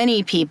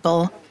many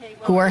people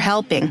who are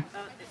helping.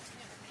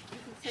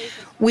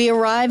 We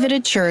arrive at a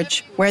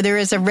church where there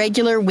is a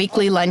regular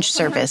weekly lunch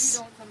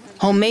service,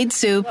 homemade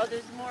soup,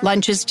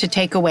 lunches to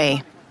take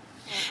away.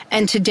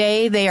 And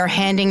today they are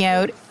handing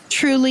out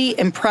truly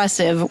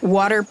impressive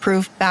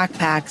waterproof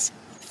backpacks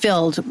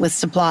filled with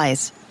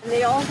supplies. And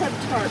they all have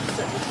tarps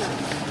at the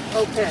front.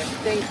 Okay,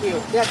 thank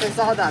you. Yes, I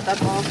saw that.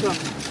 That's awesome.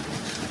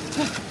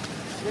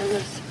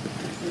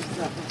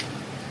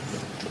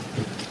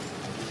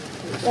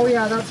 Oh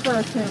yeah, that's for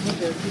our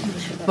sandwiches.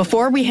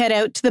 Before we head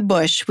out to the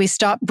bush, we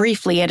stop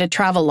briefly at a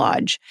travel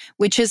lodge,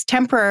 which has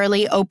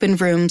temporarily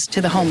opened rooms to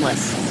the homeless.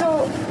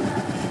 So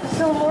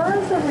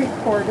Laura's a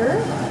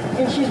reporter,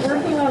 and she's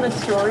working on a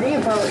story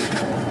about.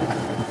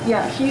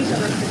 Yeah, she's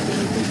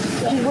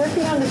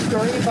working on a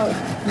story about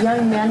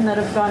young men that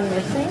have gone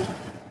missing.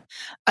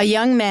 A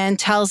young man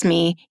tells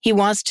me he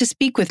wants to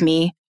speak with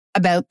me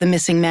about the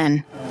missing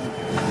men.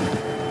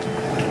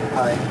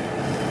 Hi. I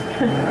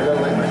gotta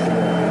light my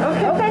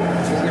cigarette. Okay.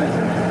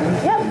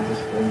 Yep.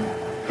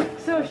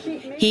 So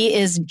he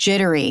is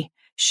jittery,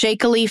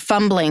 shakily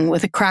fumbling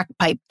with a crack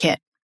pipe kit.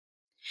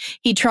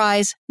 He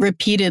tries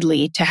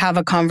repeatedly to have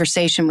a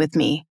conversation with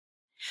me,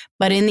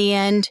 but in the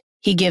end,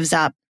 he gives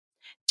up,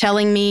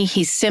 telling me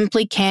he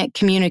simply can't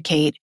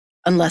communicate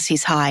unless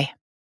he's high.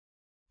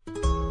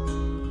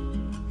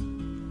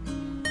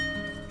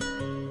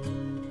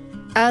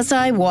 As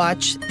I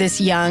watch this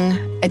young,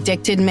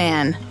 addicted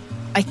man,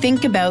 I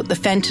think about the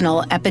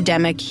fentanyl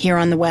epidemic here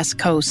on the West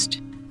Coast.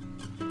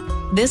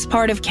 This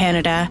part of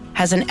Canada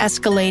has an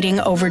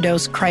escalating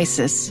overdose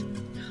crisis.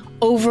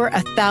 Over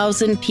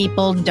 1,000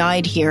 people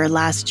died here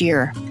last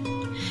year,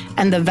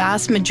 and the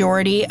vast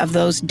majority of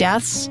those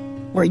deaths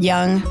were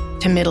young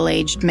to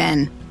middle-aged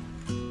men.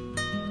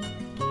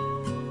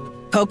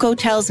 Coco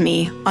tells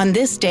me on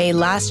this day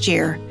last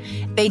year,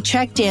 they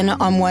checked in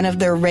on one of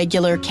their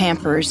regular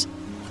campers,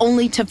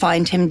 only to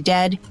find him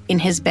dead in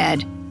his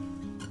bed.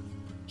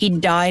 He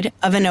died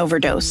of an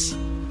overdose.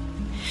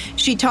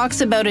 She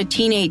talks about a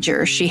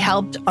teenager she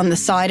helped on the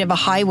side of a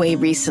highway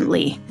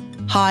recently,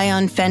 high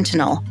on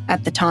fentanyl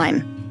at the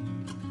time.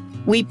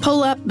 We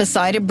pull up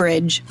beside a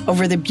bridge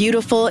over the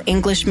beautiful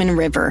Englishman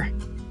River.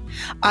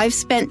 I've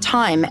spent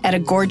time at a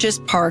gorgeous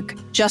park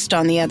just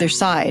on the other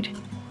side.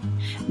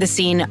 The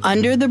scene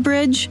under the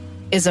bridge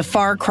is a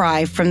far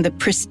cry from the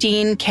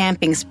pristine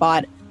camping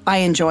spot I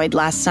enjoyed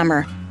last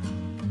summer.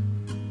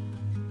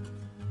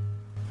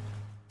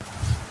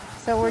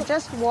 So we're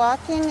just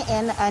walking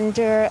in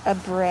under a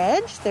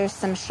bridge. There's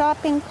some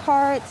shopping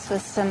carts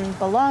with some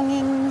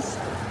belongings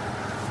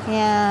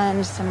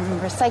and some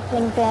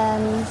recycling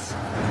bins.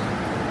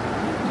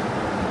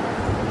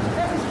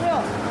 There's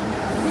Will.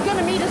 You're going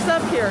to meet us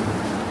up here.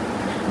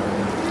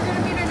 You're going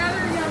to meet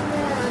another young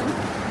man.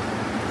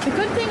 The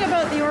good thing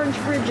about the Orange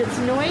Bridge, it's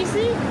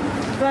noisy,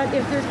 but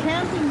if they're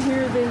camping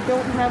here, they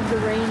don't have the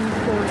rain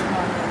pouring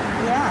on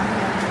them. Yeah.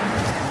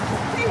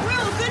 Hey,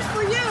 Will, good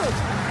for you.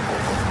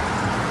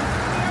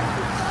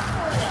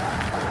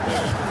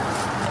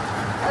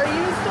 Are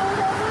you still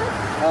homeless?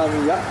 Yeah. Do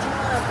you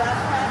want a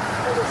backpack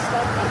full of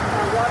stuff, a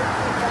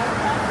waterproof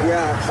backpack? Yeah,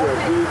 actually,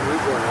 I do need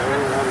one. I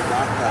don't have a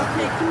backpack.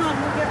 Okay, come on,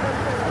 we'll get one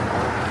for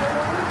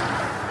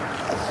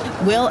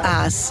you. Will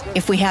asks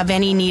if we have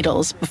any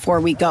needles before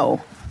we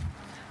go.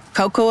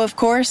 Coco, of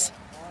course,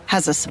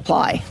 has a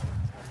supply.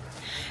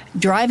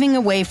 Driving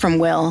away from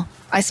Will,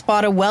 I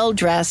spot a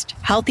well-dressed,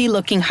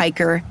 healthy-looking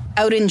hiker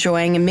out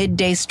enjoying a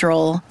midday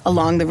stroll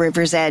along the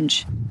river's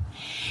edge.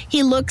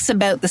 He looks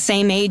about the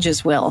same age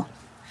as Will,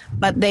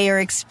 but they are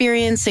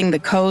experiencing the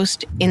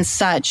coast in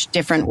such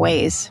different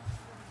ways.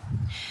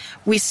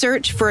 We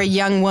search for a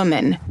young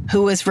woman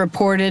who was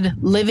reported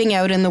living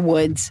out in the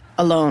woods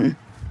alone.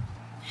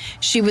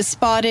 She was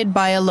spotted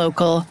by a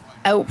local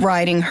out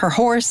riding her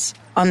horse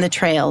on the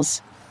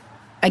trails.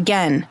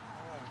 Again,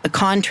 the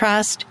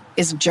contrast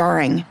is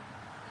jarring.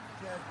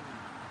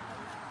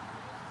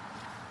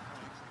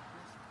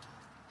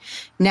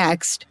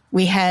 Next,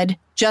 we head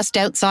just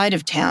outside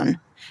of town,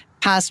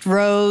 past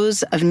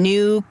rows of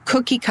new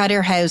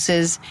cookie-cutter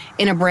houses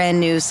in a brand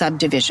new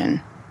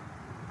subdivision.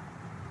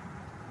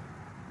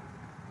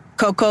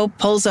 Coco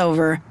pulls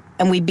over,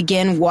 and we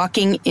begin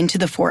walking into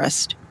the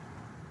forest.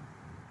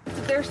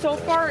 They're so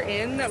far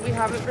in that we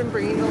haven't been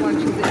bringing the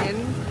lunches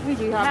in. We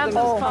do have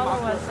them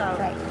follow us out.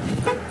 Right.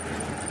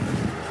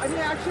 I mean,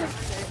 actually,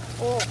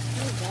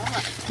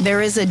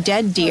 there is a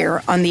dead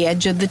deer on the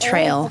edge of the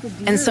trail,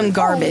 and some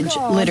garbage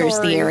litters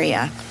the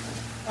area.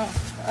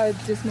 A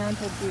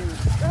dismantled deer.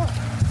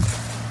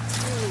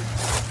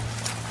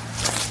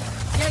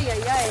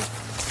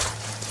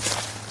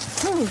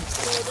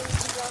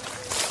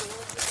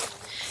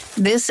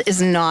 This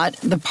is not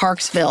the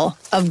Parksville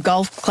of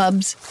golf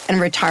clubs and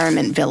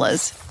retirement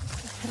villas.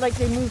 Like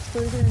they move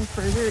further and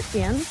further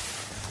in,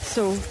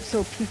 so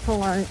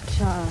people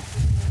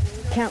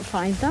can't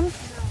find them.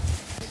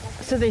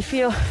 So they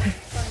feel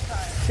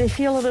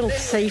a little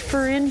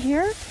safer in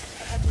here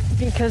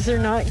because they're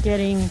not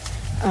getting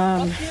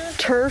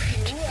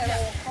turfed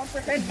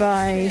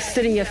by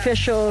city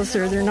officials,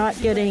 or they're not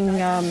getting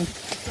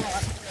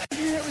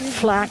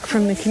flack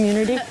from the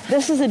community.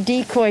 This is a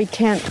decoy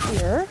tent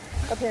here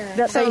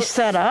that they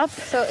set up.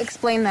 So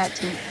explain that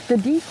to me. The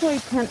decoy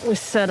tent was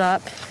set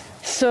up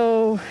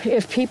so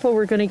if people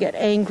were going to get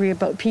angry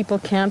about people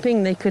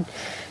camping, they could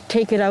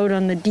take it out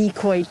on the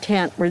decoy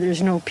tent where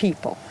there's no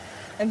people.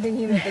 And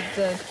thinking that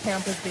the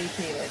camp is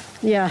vacated.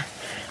 Yeah.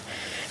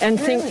 And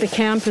think the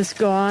camp is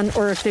gone,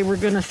 or if they were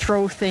going to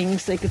throw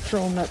things, they could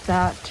throw them at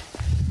that.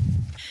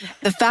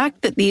 The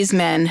fact that these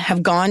men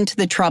have gone to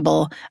the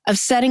trouble of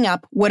setting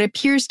up what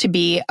appears to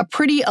be a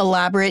pretty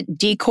elaborate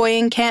decoy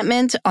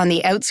encampment on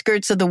the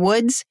outskirts of the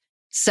woods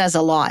says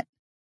a lot.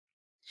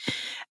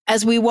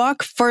 As we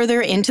walk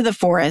further into the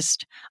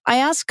forest, I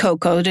ask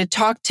Coco to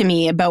talk to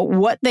me about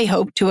what they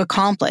hope to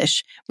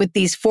accomplish with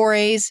these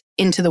forays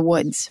into the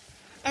woods.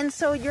 And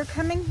so you're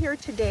coming here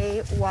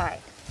today, why?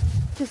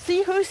 To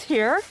see who's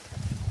here,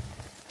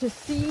 to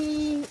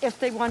see if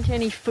they want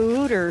any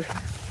food, or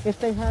if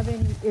they have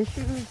any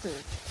issues, or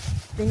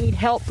they need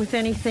help with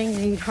anything,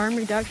 they need harm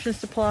reduction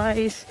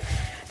supplies,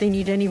 they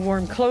need any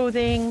warm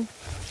clothing.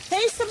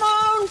 Hey,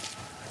 Simone!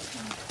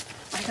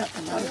 I got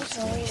the numbers.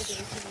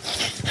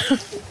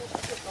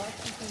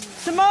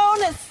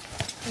 Simone, it's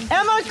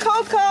Emma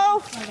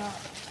Coco.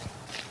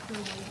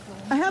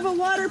 I have a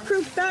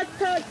waterproof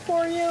backpack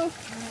for you.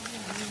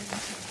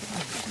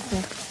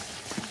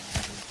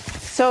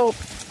 So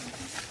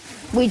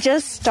we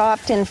just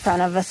stopped in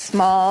front of a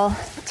small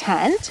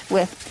tent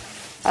with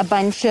a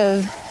bunch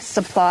of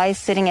supplies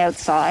sitting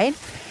outside.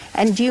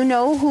 And do you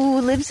know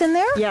who lives in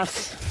there?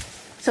 Yes.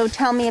 So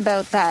tell me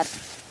about that.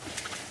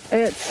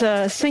 It's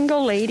a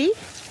single lady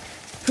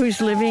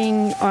who's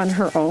living on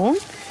her own.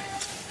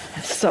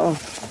 So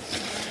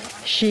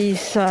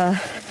she's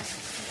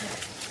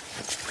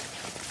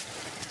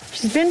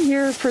been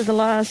here for the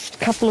last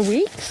couple of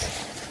weeks.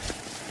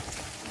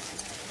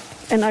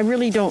 And I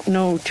really don't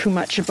know too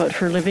much about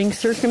her living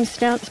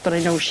circumstance, but I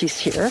know she's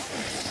here.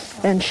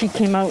 And she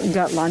came out and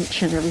got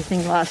lunch and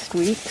everything last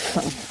week.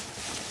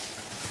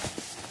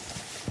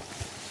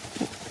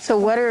 So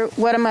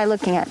what am I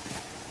looking at?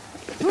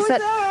 Who's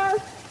there?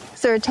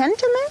 Is there a tent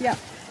in there? Yeah.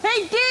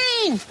 Hey,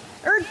 Dean!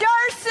 Or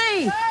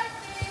Darcy!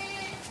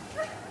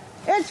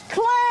 It's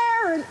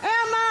Claire and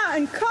Emma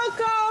and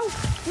Coco.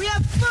 We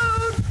have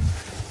food.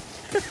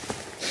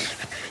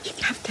 You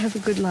have to have a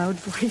good loud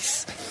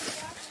voice.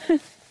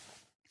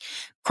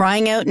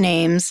 Crying out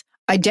names,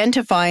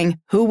 identifying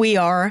who we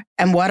are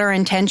and what our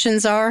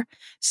intentions are,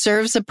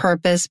 serves a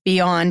purpose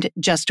beyond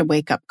just a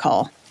wake-up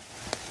call.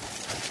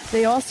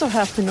 They also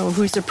have to know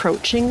who's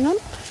approaching them,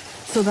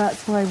 so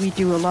that's why we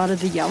do a lot of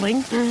the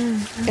yelling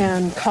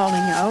and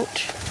calling out,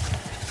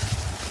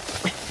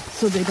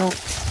 so they don't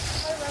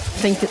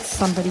think it's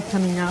somebody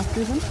coming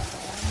after them.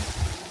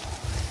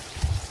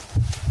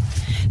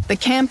 The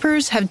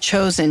campers have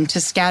chosen to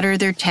scatter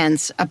their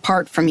tents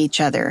apart from each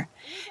other,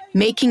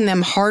 making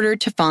them harder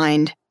to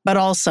find, but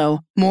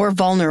also more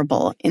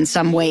vulnerable in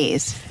some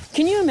ways.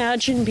 Can you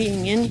imagine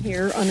being in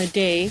here on a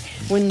day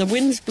when the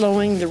wind's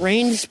blowing, the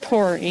rain's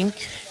pouring,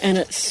 and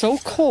it's so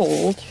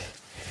cold,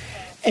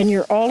 and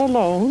you're all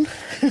alone?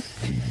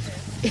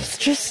 It's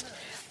just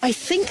I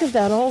think of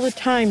that all the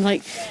time,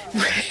 like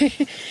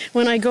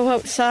when I go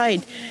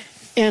outside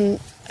and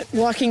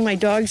walking my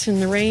dogs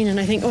in the rain, and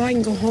I think, I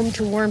can go home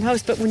to a warm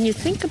house. But when you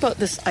think about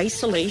this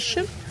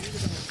isolation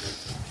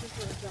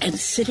and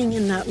sitting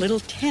in that little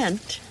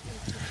tent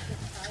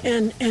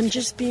and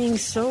just being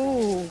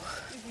so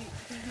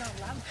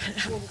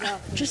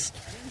just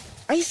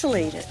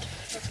isolated,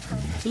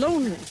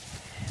 lonely,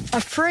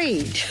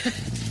 afraid.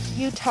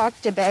 You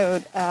talked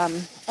about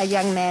a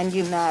young man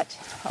you met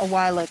a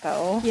while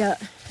ago. Yeah.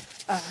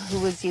 Who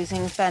was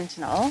using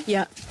fentanyl.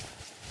 Yeah.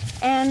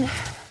 And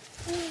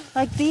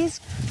like these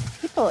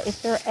people,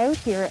 if they're out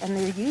here and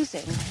they're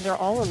using, they're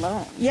all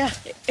alone. Yeah,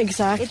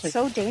 exactly. It's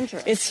so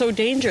dangerous. It's so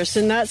dangerous.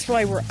 And that's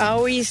why we're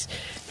always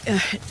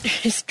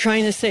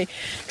trying to say,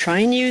 try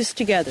and use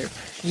together.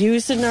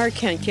 Use the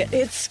Narcan kit.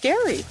 It's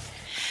scary.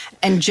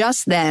 And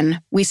just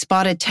then, we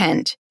spot a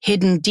tent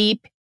hidden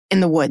deep in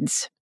the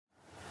woods.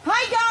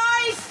 Hi,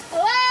 guys.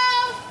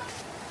 Hello.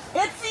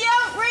 It's the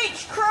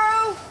outreach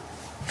crew.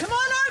 Come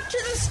on out to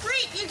the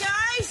street, you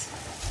guys.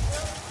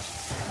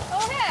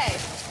 Oh, hey.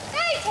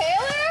 Hey,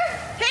 Taylor.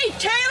 Hey,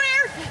 Taylor.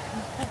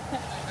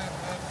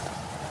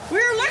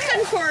 We're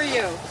looking for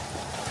you.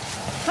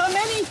 How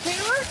many,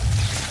 Taylor?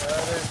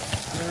 There's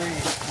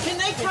 3. Can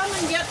they come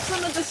and get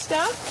some of the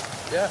stuff?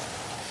 Yeah.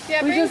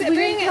 Yeah,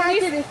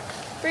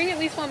 bring at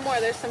least one more.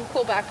 There's some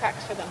cool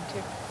backpacks for them,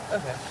 too.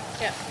 Okay.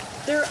 Yeah.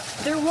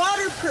 They're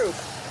waterproof.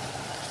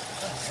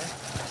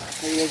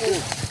 How you guys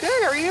doing?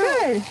 Good, are you?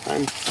 Good.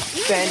 I'm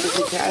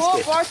fantastic.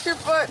 Whoa, watch your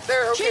butt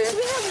there, okay? James,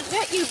 we haven't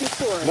met you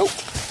before. Nope.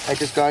 I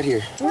just got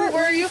here. Where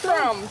are you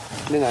from?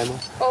 Nanaimo.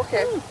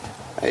 Okay.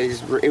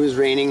 It was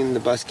raining and the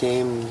bus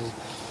came.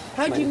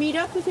 How'd you meet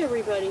up with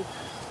everybody?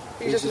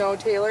 You just know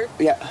Taylor?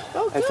 Yeah.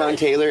 Oh, I found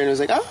Taylor and I was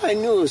like, I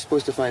knew I was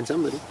supposed to find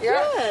somebody.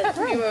 Yeah.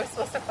 Good. You were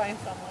supposed to find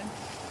someone.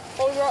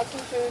 Oh, we brought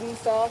some food and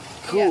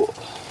stuff. Cool.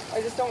 Yeah. I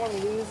just don't want to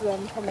lose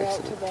them coming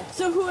out to the...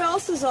 So who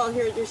else is all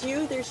here? There's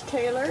you, there's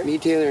Taylor. Me,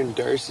 Taylor, and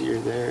Darcy are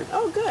there.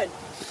 Oh, good.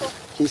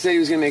 He said he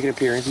was going to make an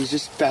appearance. He's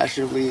just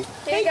fashionably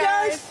Hey,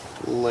 guys.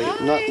 late.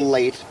 Hi. Not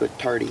late, but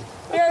tardy.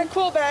 We got a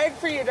cool bag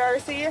for you,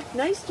 Darcy.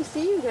 Nice to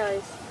see you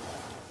guys.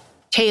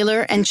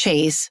 Taylor and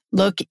Chase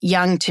look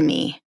young to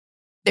me.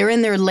 They're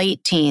in their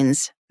late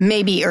teens,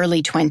 maybe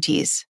early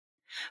 20s.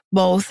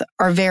 Both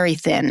are very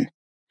thin.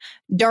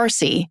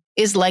 Darcy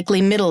is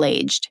likely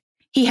middle-aged.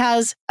 He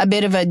has a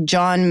bit of a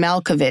John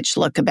Malkovich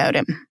look about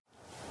him.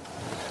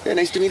 Yeah,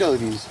 nice to meet all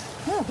of you.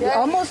 Oh, we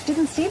almost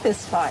didn't see this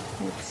spot.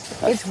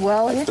 It's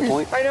well That's hidden. the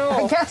point. I know.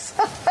 I guess.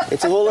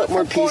 It's a whole lot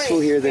more peaceful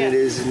here than it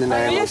is in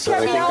Nanaimo, so I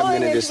think I'm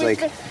going to just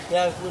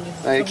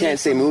I can't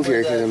say move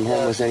here because I'm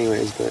homeless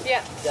anyways, but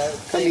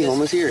come be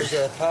homeless here. There's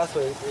a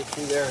pathway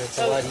through there and it's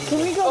a lot easier.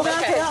 Can we go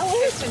back that way?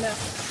 Good to know.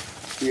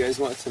 Do you guys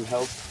want some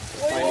help?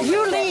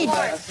 You lead.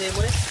 Same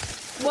way?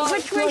 Well,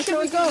 which way should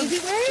we go?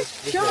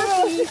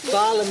 Show me.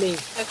 Follow me.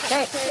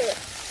 Okay.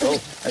 Oh,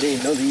 I didn't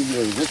even know the easy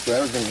way was this way.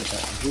 I was going to get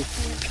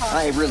that.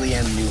 I really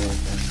am new on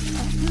this.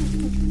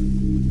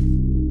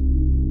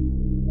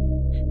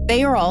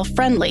 They are all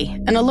friendly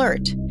and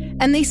alert,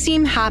 and they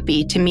seem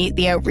happy to meet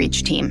the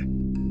outreach team.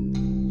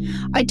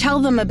 I tell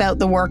them about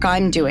the work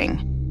I'm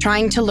doing,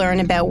 trying to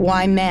learn about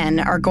why men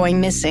are going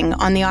missing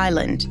on the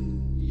island.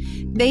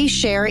 They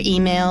share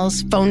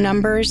emails, phone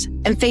numbers,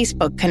 and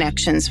Facebook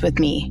connections with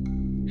me.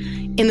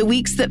 In the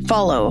weeks that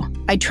follow,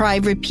 I try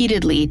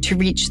repeatedly to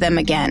reach them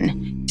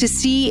again to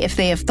see if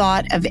they have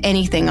thought of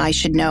anything I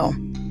should know.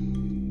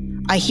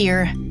 I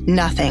hear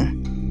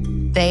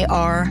nothing. They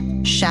are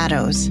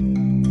shadows.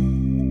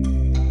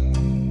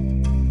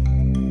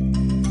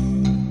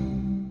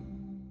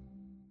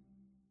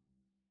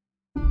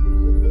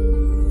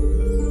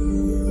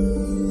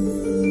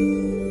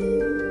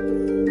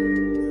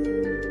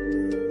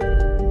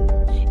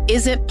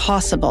 Is it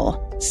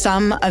possible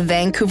some of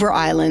Vancouver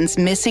Island's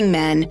missing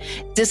men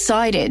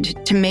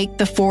decided to make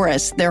the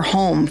forest their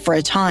home for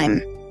a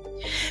time?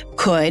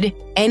 Could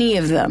any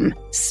of them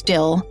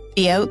still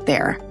be out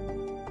there?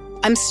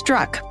 I'm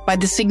struck by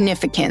the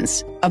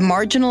significance of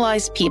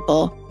marginalized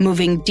people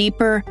moving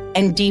deeper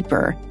and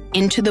deeper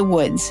into the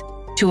woods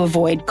to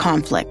avoid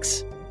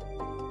conflicts.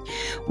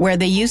 Where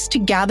they used to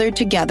gather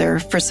together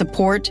for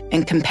support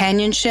and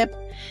companionship,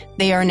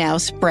 they are now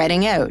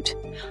spreading out,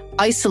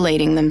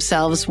 isolating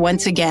themselves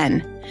once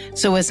again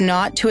so as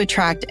not to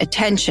attract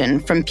attention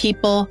from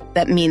people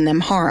that mean them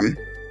harm.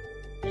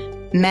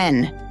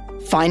 Men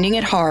finding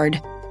it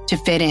hard to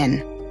fit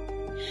in,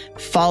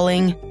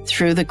 falling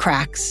through the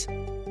cracks,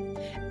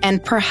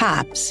 and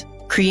perhaps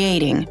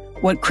creating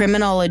what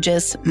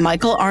criminologist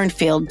Michael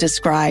Arnfield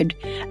described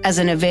as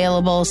an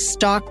available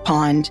stock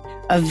pond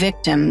of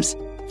victims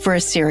for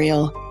a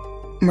serial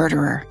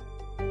murderer.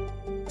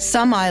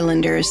 Some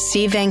islanders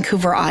see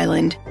Vancouver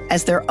Island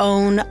as their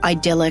own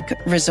idyllic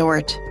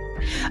resort,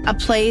 a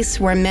place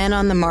where men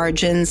on the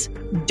margins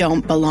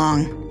don't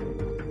belong.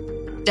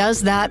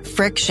 Does that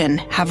friction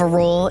have a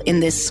role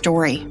in this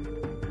story?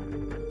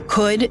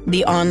 Could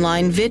the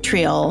online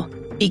vitriol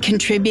be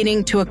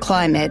contributing to a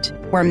climate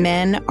where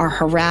men are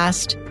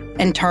harassed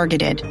and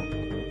targeted?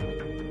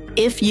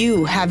 If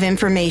you have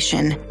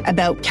information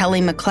about Kelly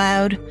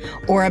McLeod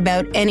or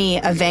about any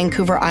of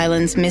Vancouver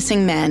Island's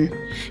missing men,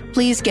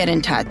 please get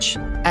in touch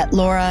at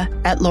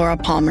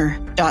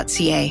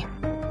laura@laurapalmer.ca.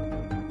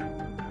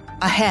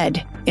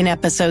 Ahead in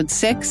episode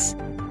 6,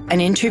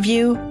 an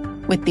interview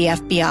with the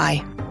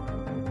FBI.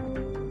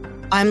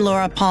 I'm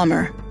Laura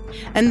Palmer,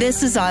 and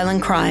this is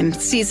Island Crime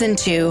Season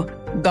 2,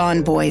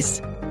 Gone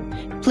Boys.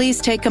 Please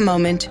take a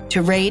moment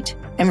to rate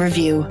and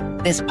review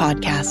this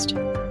podcast.